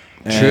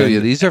 True, And- yeah,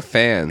 these are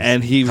fans.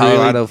 And he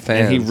Colorado really,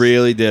 fans. and he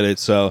really did it.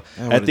 So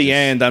I at would've the just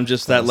end, I'm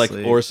just that fell like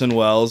asleep. Orson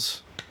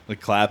Welles,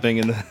 like clapping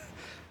and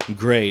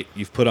great,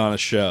 you've put on a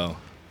show.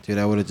 Dude,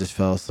 I would have just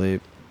fell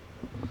asleep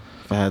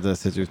if I had to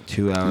sit through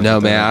 2 hours. No,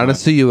 of man. that.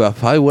 Honestly, I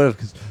probably would have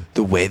because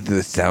the way that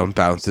the sound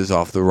bounces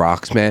off the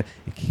rocks, man,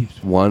 it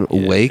keeps one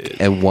awake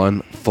and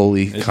one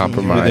fully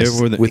compromised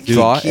Dude, with dude,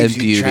 thought keeps and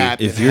you beauty.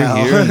 trapped. If you're Hell.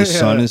 here and the Yeah.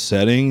 sun is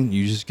setting,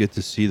 you just get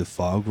to see the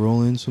fog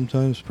roll in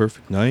sometimes.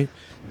 Perfect night.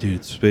 Dude,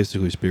 it's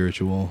basically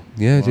spiritual.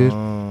 Yeah, dude.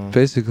 Wow.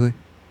 Basically,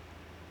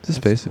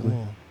 just basically.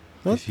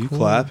 That's if you cool.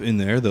 clap in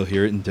there, they'll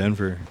hear it in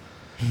Denver.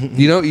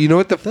 You know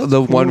what the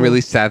one cool. really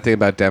sad thing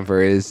about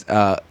Denver is?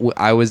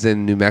 I was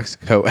in New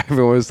Mexico.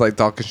 Everyone was like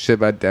talking shit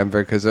about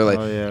Denver because they're like,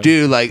 Oh, yeah.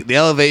 dude, like the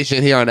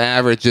elevation here on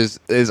average is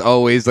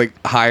always like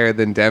higher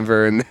than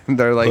Denver, and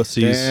they're like,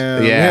 Pussies.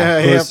 Damn. Yeah.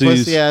 yeah, Pussies.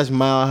 pussy ass,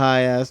 mile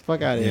high ass.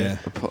 Fuck out of Yeah. here.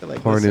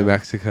 Like, poor New listen.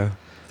 Mexico.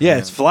 Yeah,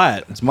 it's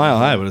flat. It's mile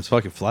high, but it's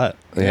fucking flat.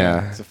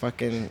 Yeah. It's a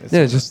fucking. It's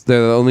Yeah, just the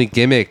only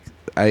gimmick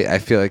I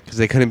feel like because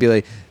they couldn't be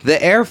like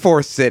the Air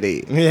Force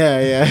City.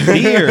 Yeah.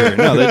 Beer.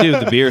 No, they do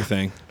the beer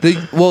thing.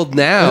 Well,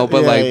 now,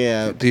 but Yeah, like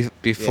yeah.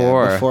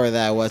 before. Yeah, before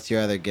that, what's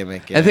your other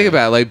gimmick? And think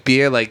about it, like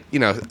beer, like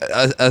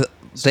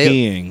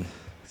Skiing.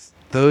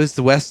 those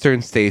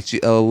Western states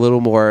a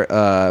little more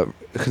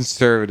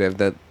conservative.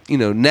 That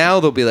now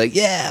they'll be like,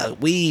 yeah,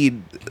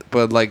 weed,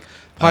 but like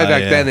probably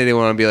back yeah. then they didn't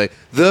want to be like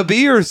the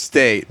beer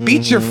state.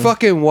 Beat your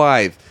fucking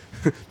wife.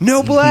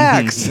 No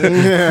blacks.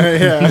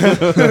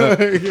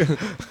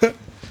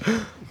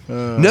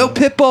 No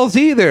pit bulls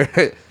either.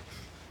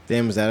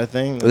 Damn, is that a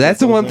thing? That's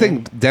the one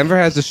thing. Denver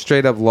has a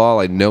straight up law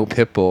like no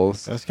pit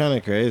bulls. That's kind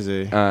of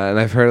crazy. And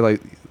I've heard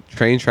like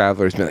train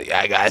travelers be like, yeah,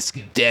 I gotta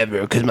skip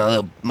Denver because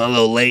my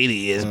little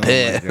lady is Oh my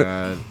pissed.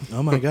 god,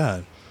 Oh my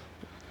god.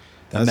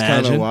 that's kind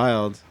Imagine of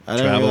wild. I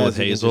didn't Travel realize with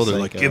it was Hazel. just They're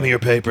like, a- give me your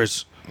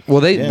papers.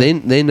 Well, Yeah.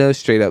 they know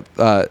straight up.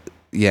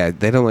 Yeah,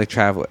 they don't like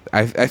travel.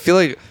 I feel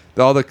like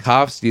all the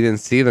cops you didn't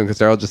see them because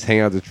they're all just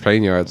hanging out at the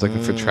train yards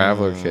looking for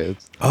traveler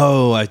kids.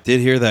 Oh, I did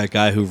hear that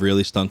guy who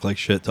really stunk like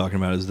shit talking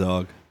about his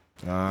dog.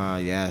 Ah,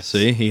 yes.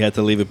 See, he had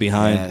to leave it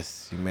behind.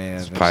 Yes, you may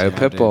have. Probably a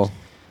pit bull.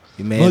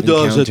 You may My have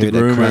dog's at the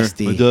encountered a groomer.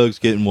 crusty. My dog's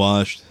getting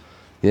washed.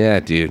 Yeah,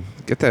 dude,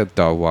 get that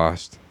dog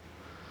washed.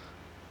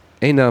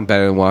 Ain't nothing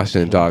better than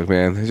washing a dog,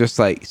 man. It's just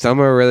like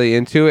some are really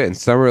into it, and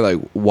some are like,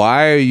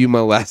 "Why are you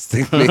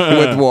molesting me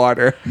with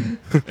water?"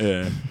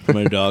 Yeah,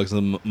 my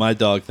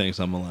dog thinks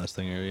I'm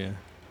molesting her. Yeah.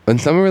 And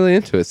some are really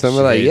into it. Some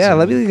are like, Shades "Yeah, of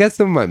let me it. get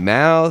some in my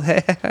mouth."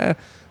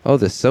 Oh,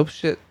 the soap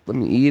shit. Let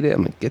me eat it.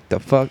 I'm gonna get the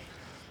fuck.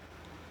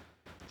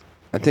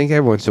 I think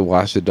everyone should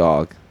wash a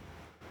dog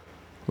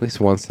at least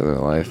once in their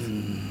life.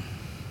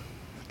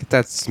 Get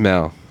that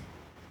smell.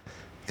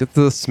 Get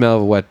the smell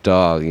of a wet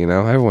dog.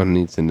 Everyone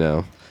needs to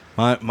know.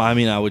 I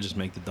mean, I would just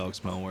make the dog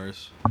smell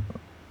worse.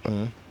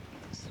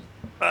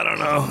 I don't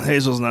know.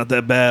 Hazel's not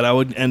that bad. I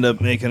would end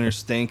up making her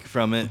stink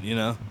from it.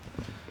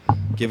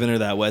 Giving her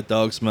that wet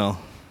dog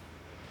smell.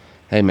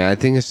 Hey man, I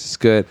think it's just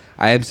good.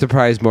 I am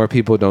surprised more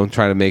people don't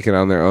try to make it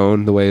on their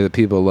own. The way that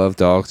people love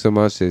dogs so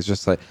much, it's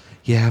just like,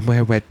 yeah, I'm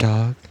wearing wet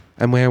dog.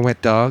 I'm wearing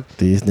wet dog.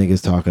 These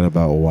niggas talking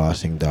about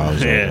washing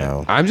dogs right Yeah.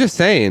 now. I'm just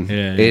saying,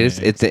 Yeah,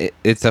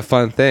 it's a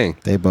fun thing.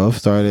 They both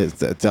started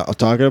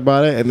talking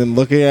about it and then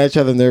looking at each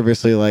other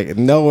nervously, like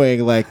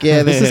knowing, like,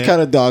 yeah, this is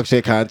kind of dog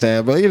shit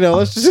content, but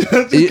let's just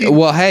keep,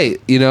 Well, hey,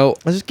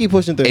 let's just keep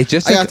pushing through. It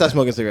just I gotta like- stop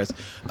smoking cigarettes.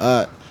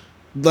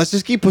 Let's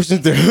just keep pushing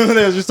through.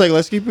 They're just like,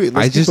 let's keep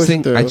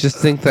pushing through. I just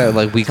think that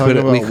like we Talking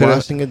could about we could.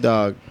 washing a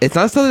dog. It's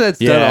not something that's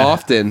done Yeah,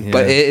 often,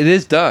 but yeah. it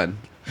is done.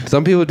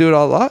 Some people do it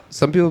a lot.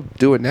 Some people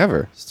do it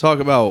never. Let's talk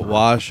about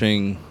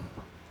washing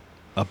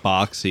a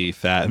boxy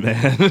fat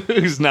man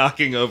who's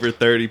knocking over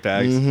 30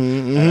 packs.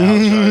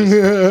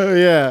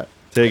 Yeah,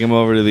 Take him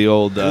over to the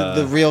old.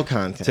 the real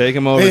content. Take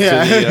him over to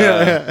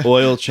the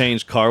oil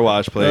change car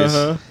wash place.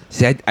 Uh-huh.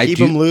 See, I Keep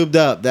do. him lubed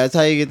up. That's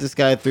how you get this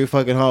guy through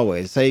fucking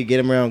hallways. That's how you get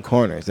him around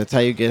corners. That's how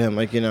you get him,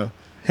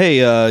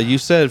 Hey, you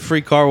said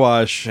free car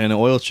wash and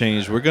oil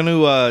change. We're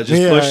gonna just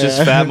Yeah, push this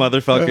yeah. fat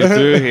motherfucker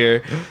through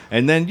here,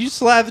 and then you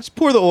just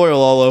pour the oil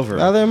all over. him.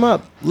 Lather him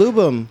up, lube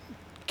him,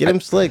 get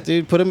him slick,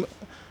 dude. Put him.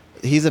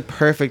 He's a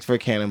perfect for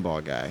cannonball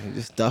guy. You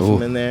just stuff him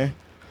Ooh. in there.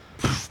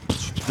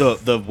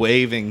 The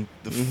waving,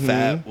 the Mm-hmm.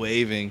 fat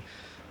waving.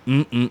 Yeah,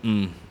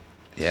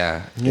 He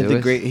had it the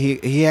was- great.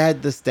 He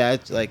had the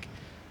statue like.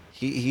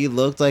 He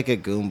looked like a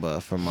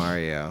Goomba from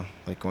Mario,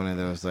 like one of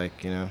those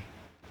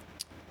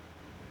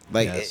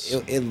Like Yes.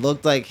 it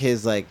looked like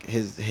his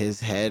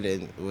head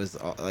and was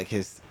like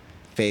his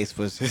face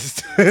was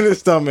just in his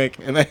stomach,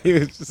 and he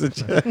was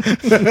just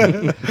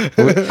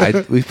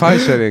We probably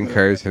should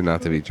encourage him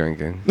not to be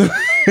drinking.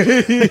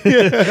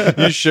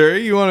 You sure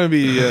you want to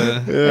be?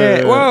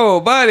 Hey, whoa,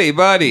 buddy.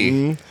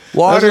 That's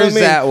Water's what I mean.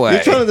 that way.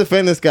 You're trying to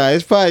defend this guy.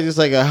 It's probably just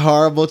like a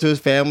horrible to his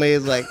family.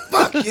 It's like,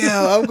 fuck you,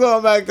 I'm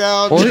going back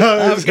down.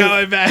 Well, I'm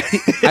going back.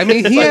 I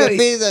mean, He like a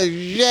piece of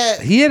shit.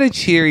 he had a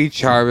cheery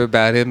charm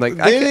about him. Like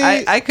Did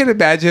he? I could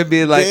imagine him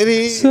being like, Did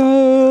he? so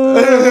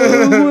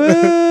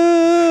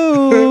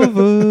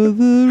over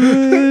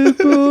the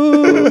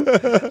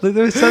rainbow. Like,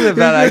 there's something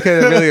about it. I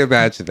could really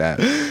imagine that.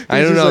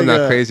 I don't know. I'm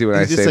not crazy when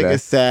I he's say just like that. a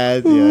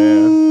sad,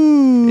 yeah.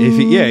 If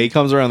he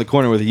comes around the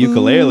corner with a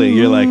ukulele,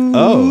 you're like,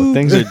 oh,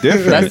 things are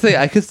different. That's the.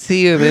 I could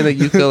see him in a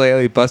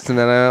ukulele busting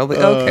that out. Like,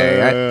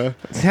 okay,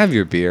 have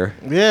your beer.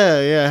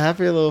 Yeah.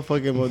 Happy little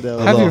fucking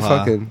Modelo. Have your Aloha.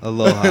 fucking-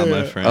 Aloha,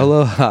 my friend.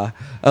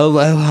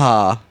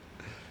 Aloha.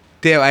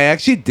 Damn, I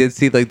actually did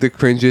see like the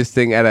cringiest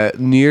thing at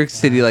a New York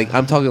City, like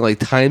I'm talking like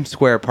Times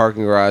Square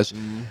parking garage.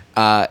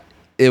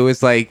 It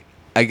was like,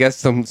 I guess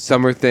some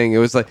summer thing. It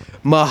was like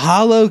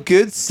Mahalo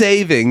good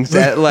savings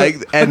at like,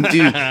 and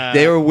dude,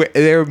 they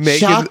were making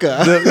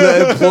Shaka.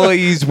 the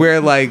employees wear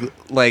like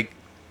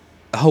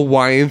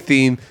Hawaiian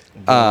theme.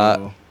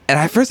 Whoa. And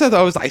at first I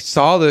thought I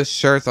saw the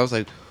shirts. I was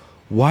like,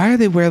 why are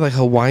they wearing like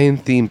Hawaiian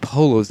themed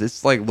polos?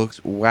 This like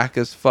looks whack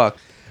as fuck.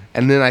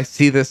 And then I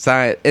see the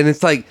sign, and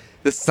it's like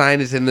the sign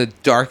is in the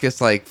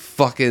darkest like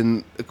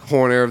fucking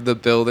corner of the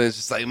building. It's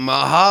just like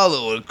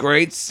Mahalo, a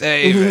great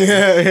savings.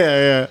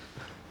 yeah.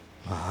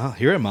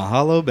 Here at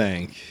Mahalo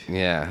Bank,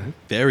 Yeah.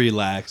 very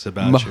lax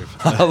about your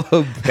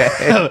Mahalo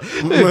Bank.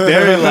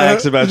 very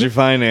lax about your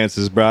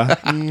finances,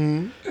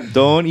 bruh.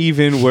 Don't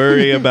even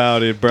worry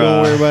about it, bruh.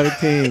 Don't worry about a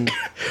thing.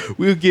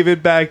 We'll give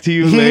it back to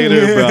you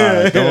later,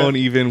 bruh. Don't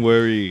even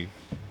worry.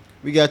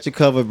 We got you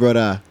covered,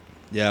 brother.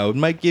 Yeah, it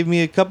might give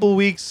me a couple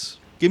weeks.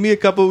 Give me a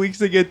couple weeks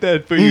to get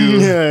that for you.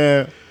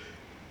 Yeah.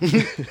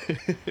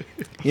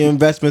 Your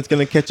investment's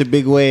gonna catch a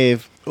big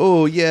wave.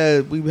 Oh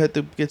yeah, we had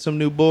to get some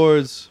new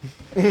boards.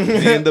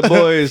 Me and the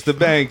boys, the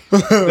bank,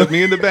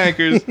 me and the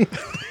bankers.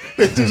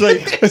 It's just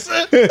like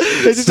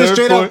it's just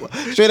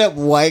a straight up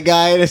white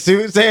guy in a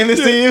suit saying this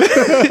to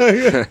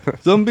you.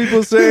 Some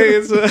people say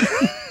it's.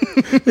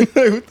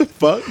 What the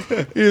fuck?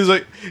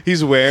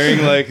 He's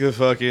wearing like a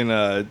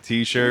fucking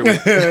t-shirt.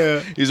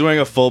 He's wearing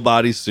a full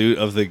body suit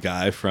of the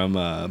guy from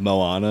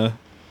Moana.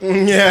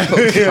 Yeah.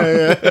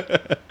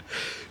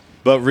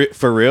 But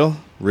for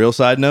real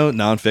side note,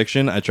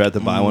 nonfiction. I tried to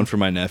buy one for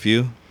my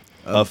nephew,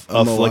 of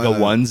like a Moana.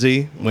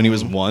 onesie when he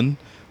was one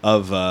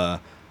of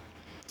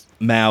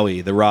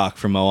Maui, the Rock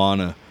from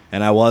Moana,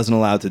 and I wasn't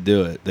allowed to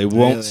do it. They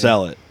won't Really?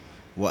 sell it.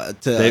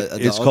 What? It's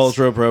Adults?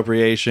 cultural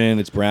appropriation.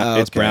 It's brown. Oh,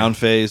 It's okay. brown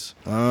face.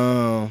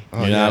 Oh.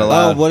 You're not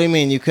allowed. Oh, what do you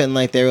mean? You couldn't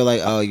like? They were like,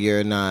 oh,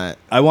 you're not.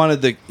 I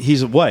wanted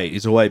he's white.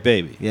 He's a white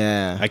baby.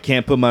 Yeah. I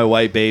can't put my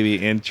white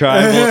baby in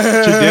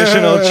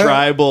traditional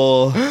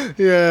tribal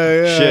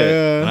yeah.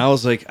 shit. And I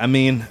was like, I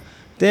mean,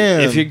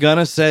 Damn. if you're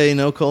gonna say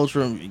no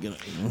culture, you're gonna.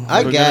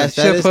 I we're guess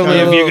gonna- that is Should've put kind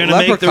me of. If you're gonna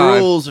make the Leprechaun.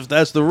 rules, if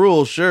that's the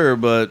rule, sure.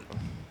 But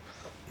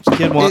this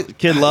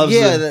kid loves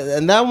Yeah, it.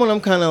 and that one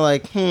I'm kind of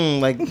like,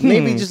 like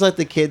maybe just let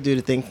the kid do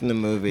the thing from the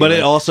movie. But it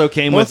Like, also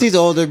came once with. he's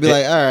older, be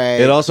like, all right.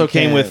 It also you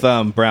came with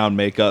can't. brown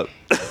makeup.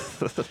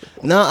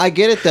 No, I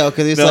get it though,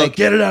 because it's No, like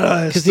get it out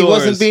of because he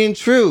wasn't being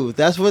true.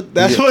 That's what.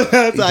 That's what.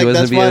 That's He like. wasn't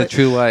That's being why a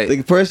true white.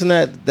 the person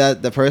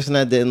the person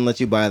that didn't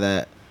let you buy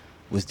that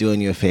was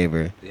doing you a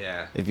favor.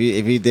 Yeah. If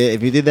you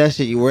did that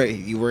shit, you were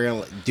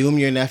gonna doom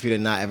your nephew to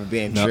not ever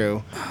being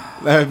true,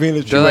 not being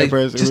a true They're white like,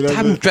 person. just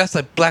have him dressed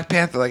like Black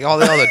Panther, like all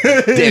the other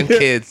damn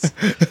kids.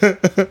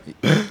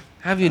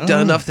 Have you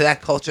done enough to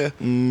that culture?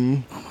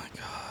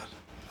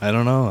 I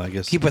don't know. I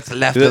guess Keep what's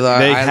left They of our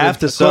island. have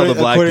to sell the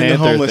Black according to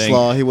Panther homeless thing.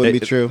 law, he wouldn't They-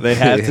 be true. They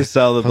have to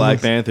sell the Black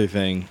Homeless- Panther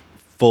thing,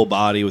 full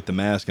body with the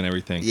mask and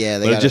everything. Yeah,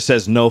 they but it gotta- just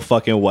says no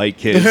fucking white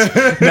kids.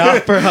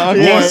 Not for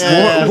hungry.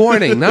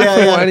 Warning, not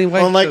for any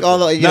white on like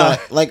children. all the you No. know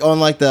like on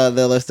like the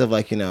list of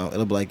like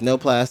it'll be like no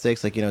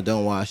plastics, like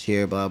don't wash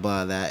here, blah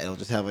blah that. It'll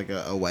just have like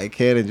a white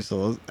kid and just a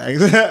little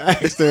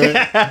X to it,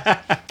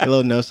 a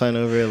little no sign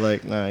over it,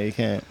 like nah, you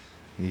can't.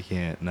 You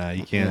can't. Nah,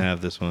 you can't have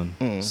this one.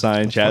 Mm.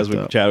 Signed That's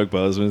fucked Chadwick up.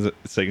 Boseman's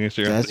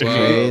signature. That's Whoa.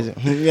 crazy.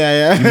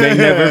 Yeah. You may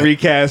never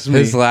recast me.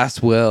 His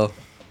last will.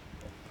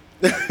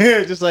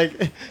 Just like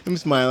him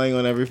smiling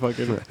on every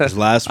fucking. His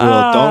last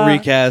will. Don't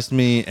recast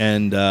me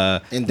and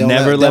And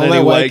never let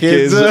any white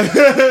kids.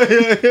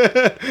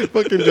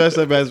 fucking dress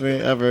up as me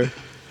ever.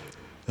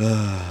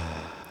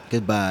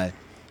 Goodbye.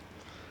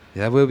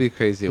 Yeah, that would be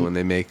crazy when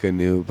they make a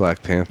new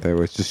Black Panther,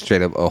 which is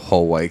straight up a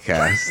whole white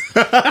cast.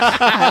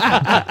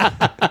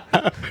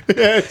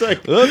 Yeah, it's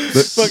like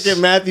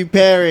fucking Matthew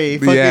Perry,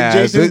 fucking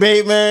Jason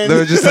Bateman. They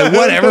were just like,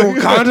 whatever.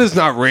 Wakanda's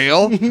not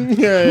real.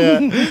 yeah.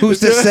 Who's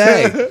to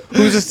say?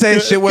 Who's to say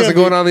shit wasn't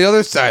going on the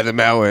other side of the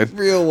mountain?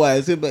 Real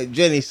wise, like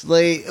Jenny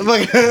Slate.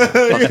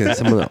 Fucking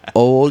some of the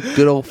old,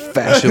 good old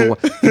fashioned one.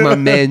 Get my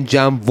man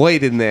John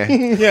Voight in there.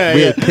 Yeah,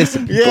 Real yeah. piss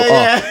and Yeah, go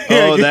off.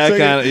 Oh, that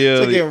kind of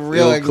it's like a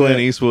real old Clint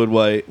Eastwood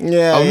white.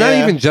 Yeah. Oh, not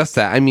yeah. even just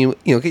that. I mean,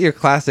 get your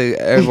classic.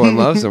 Everyone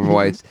loves them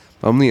whites.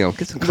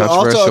 Get some But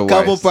controversial also a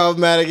couple whites.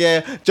 problematic.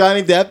 Yeah,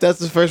 Johnny Depp. That's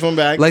his first one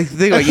back. Like,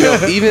 think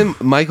about, even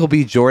Michael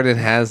B. Jordan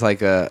has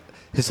like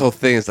his whole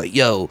thing is like,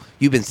 yo,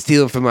 you've been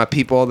stealing from my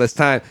people all this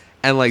time.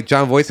 And like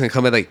John Voight's gonna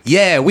come in like,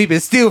 yeah, we've been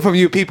stealing from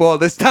you people all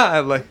this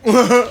time. Like, he'll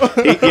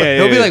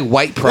be like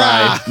white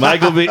pride.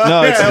 Michael B.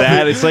 No, it's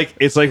that. It's like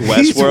Westworld.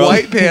 He's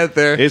White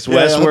Panther. It's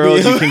Westworld.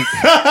 You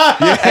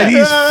can and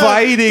he's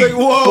fighting It's like,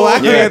 whoa.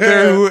 Black Yeah.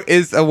 Panther, who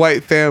is a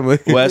white family.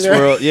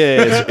 Westworld.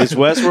 Yeah, it's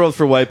Westworld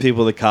for white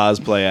people that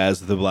cosplay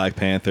as the Black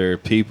Panther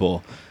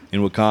people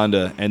in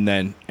Wakanda, and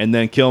then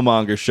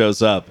Killmonger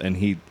shows up and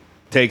he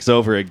takes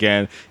over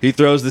again. He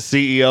throws the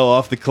CEO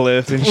off the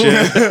cliff and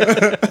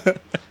shit.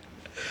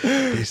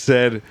 He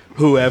said,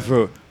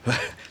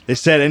 they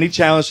said any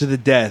challenge to the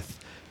death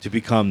to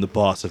become the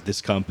boss of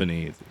this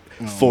company.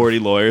 40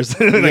 lawyers.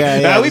 We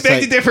just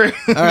beg to differ.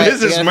 All right,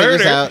 This we is gotta figure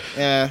this murder. out.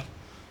 Yeah.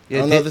 I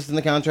don't know if this is in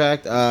the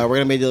contract. We're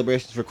gonna make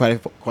deliberations for quite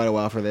a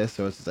while for this,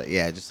 so it's just like,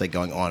 just like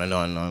going on and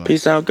on and on.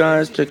 Peace out,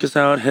 guys. Check us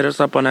out. Hit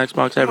us up on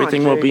Xbox.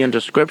 Everything will be in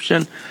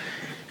description.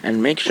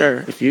 And make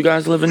sure, if you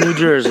guys live in New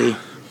Jersey,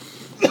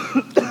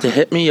 to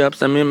hit me up,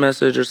 send me a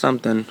message or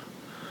something.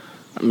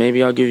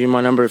 Maybe I'll give you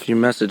my number if you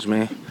message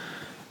me.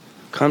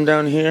 Come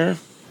down here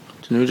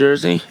to New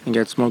Jersey and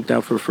get smoked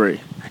out for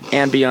free.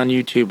 And be on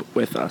YouTube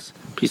with us.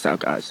 Peace out,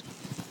 guys.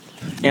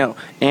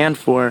 And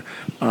for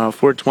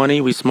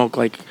 420, we smoke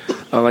like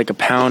a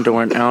pound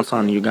or an ounce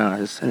on you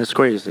guys. And it's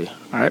crazy.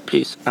 All right,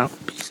 peace out.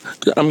 Peace.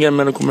 I'm getting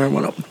medical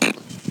marijuana.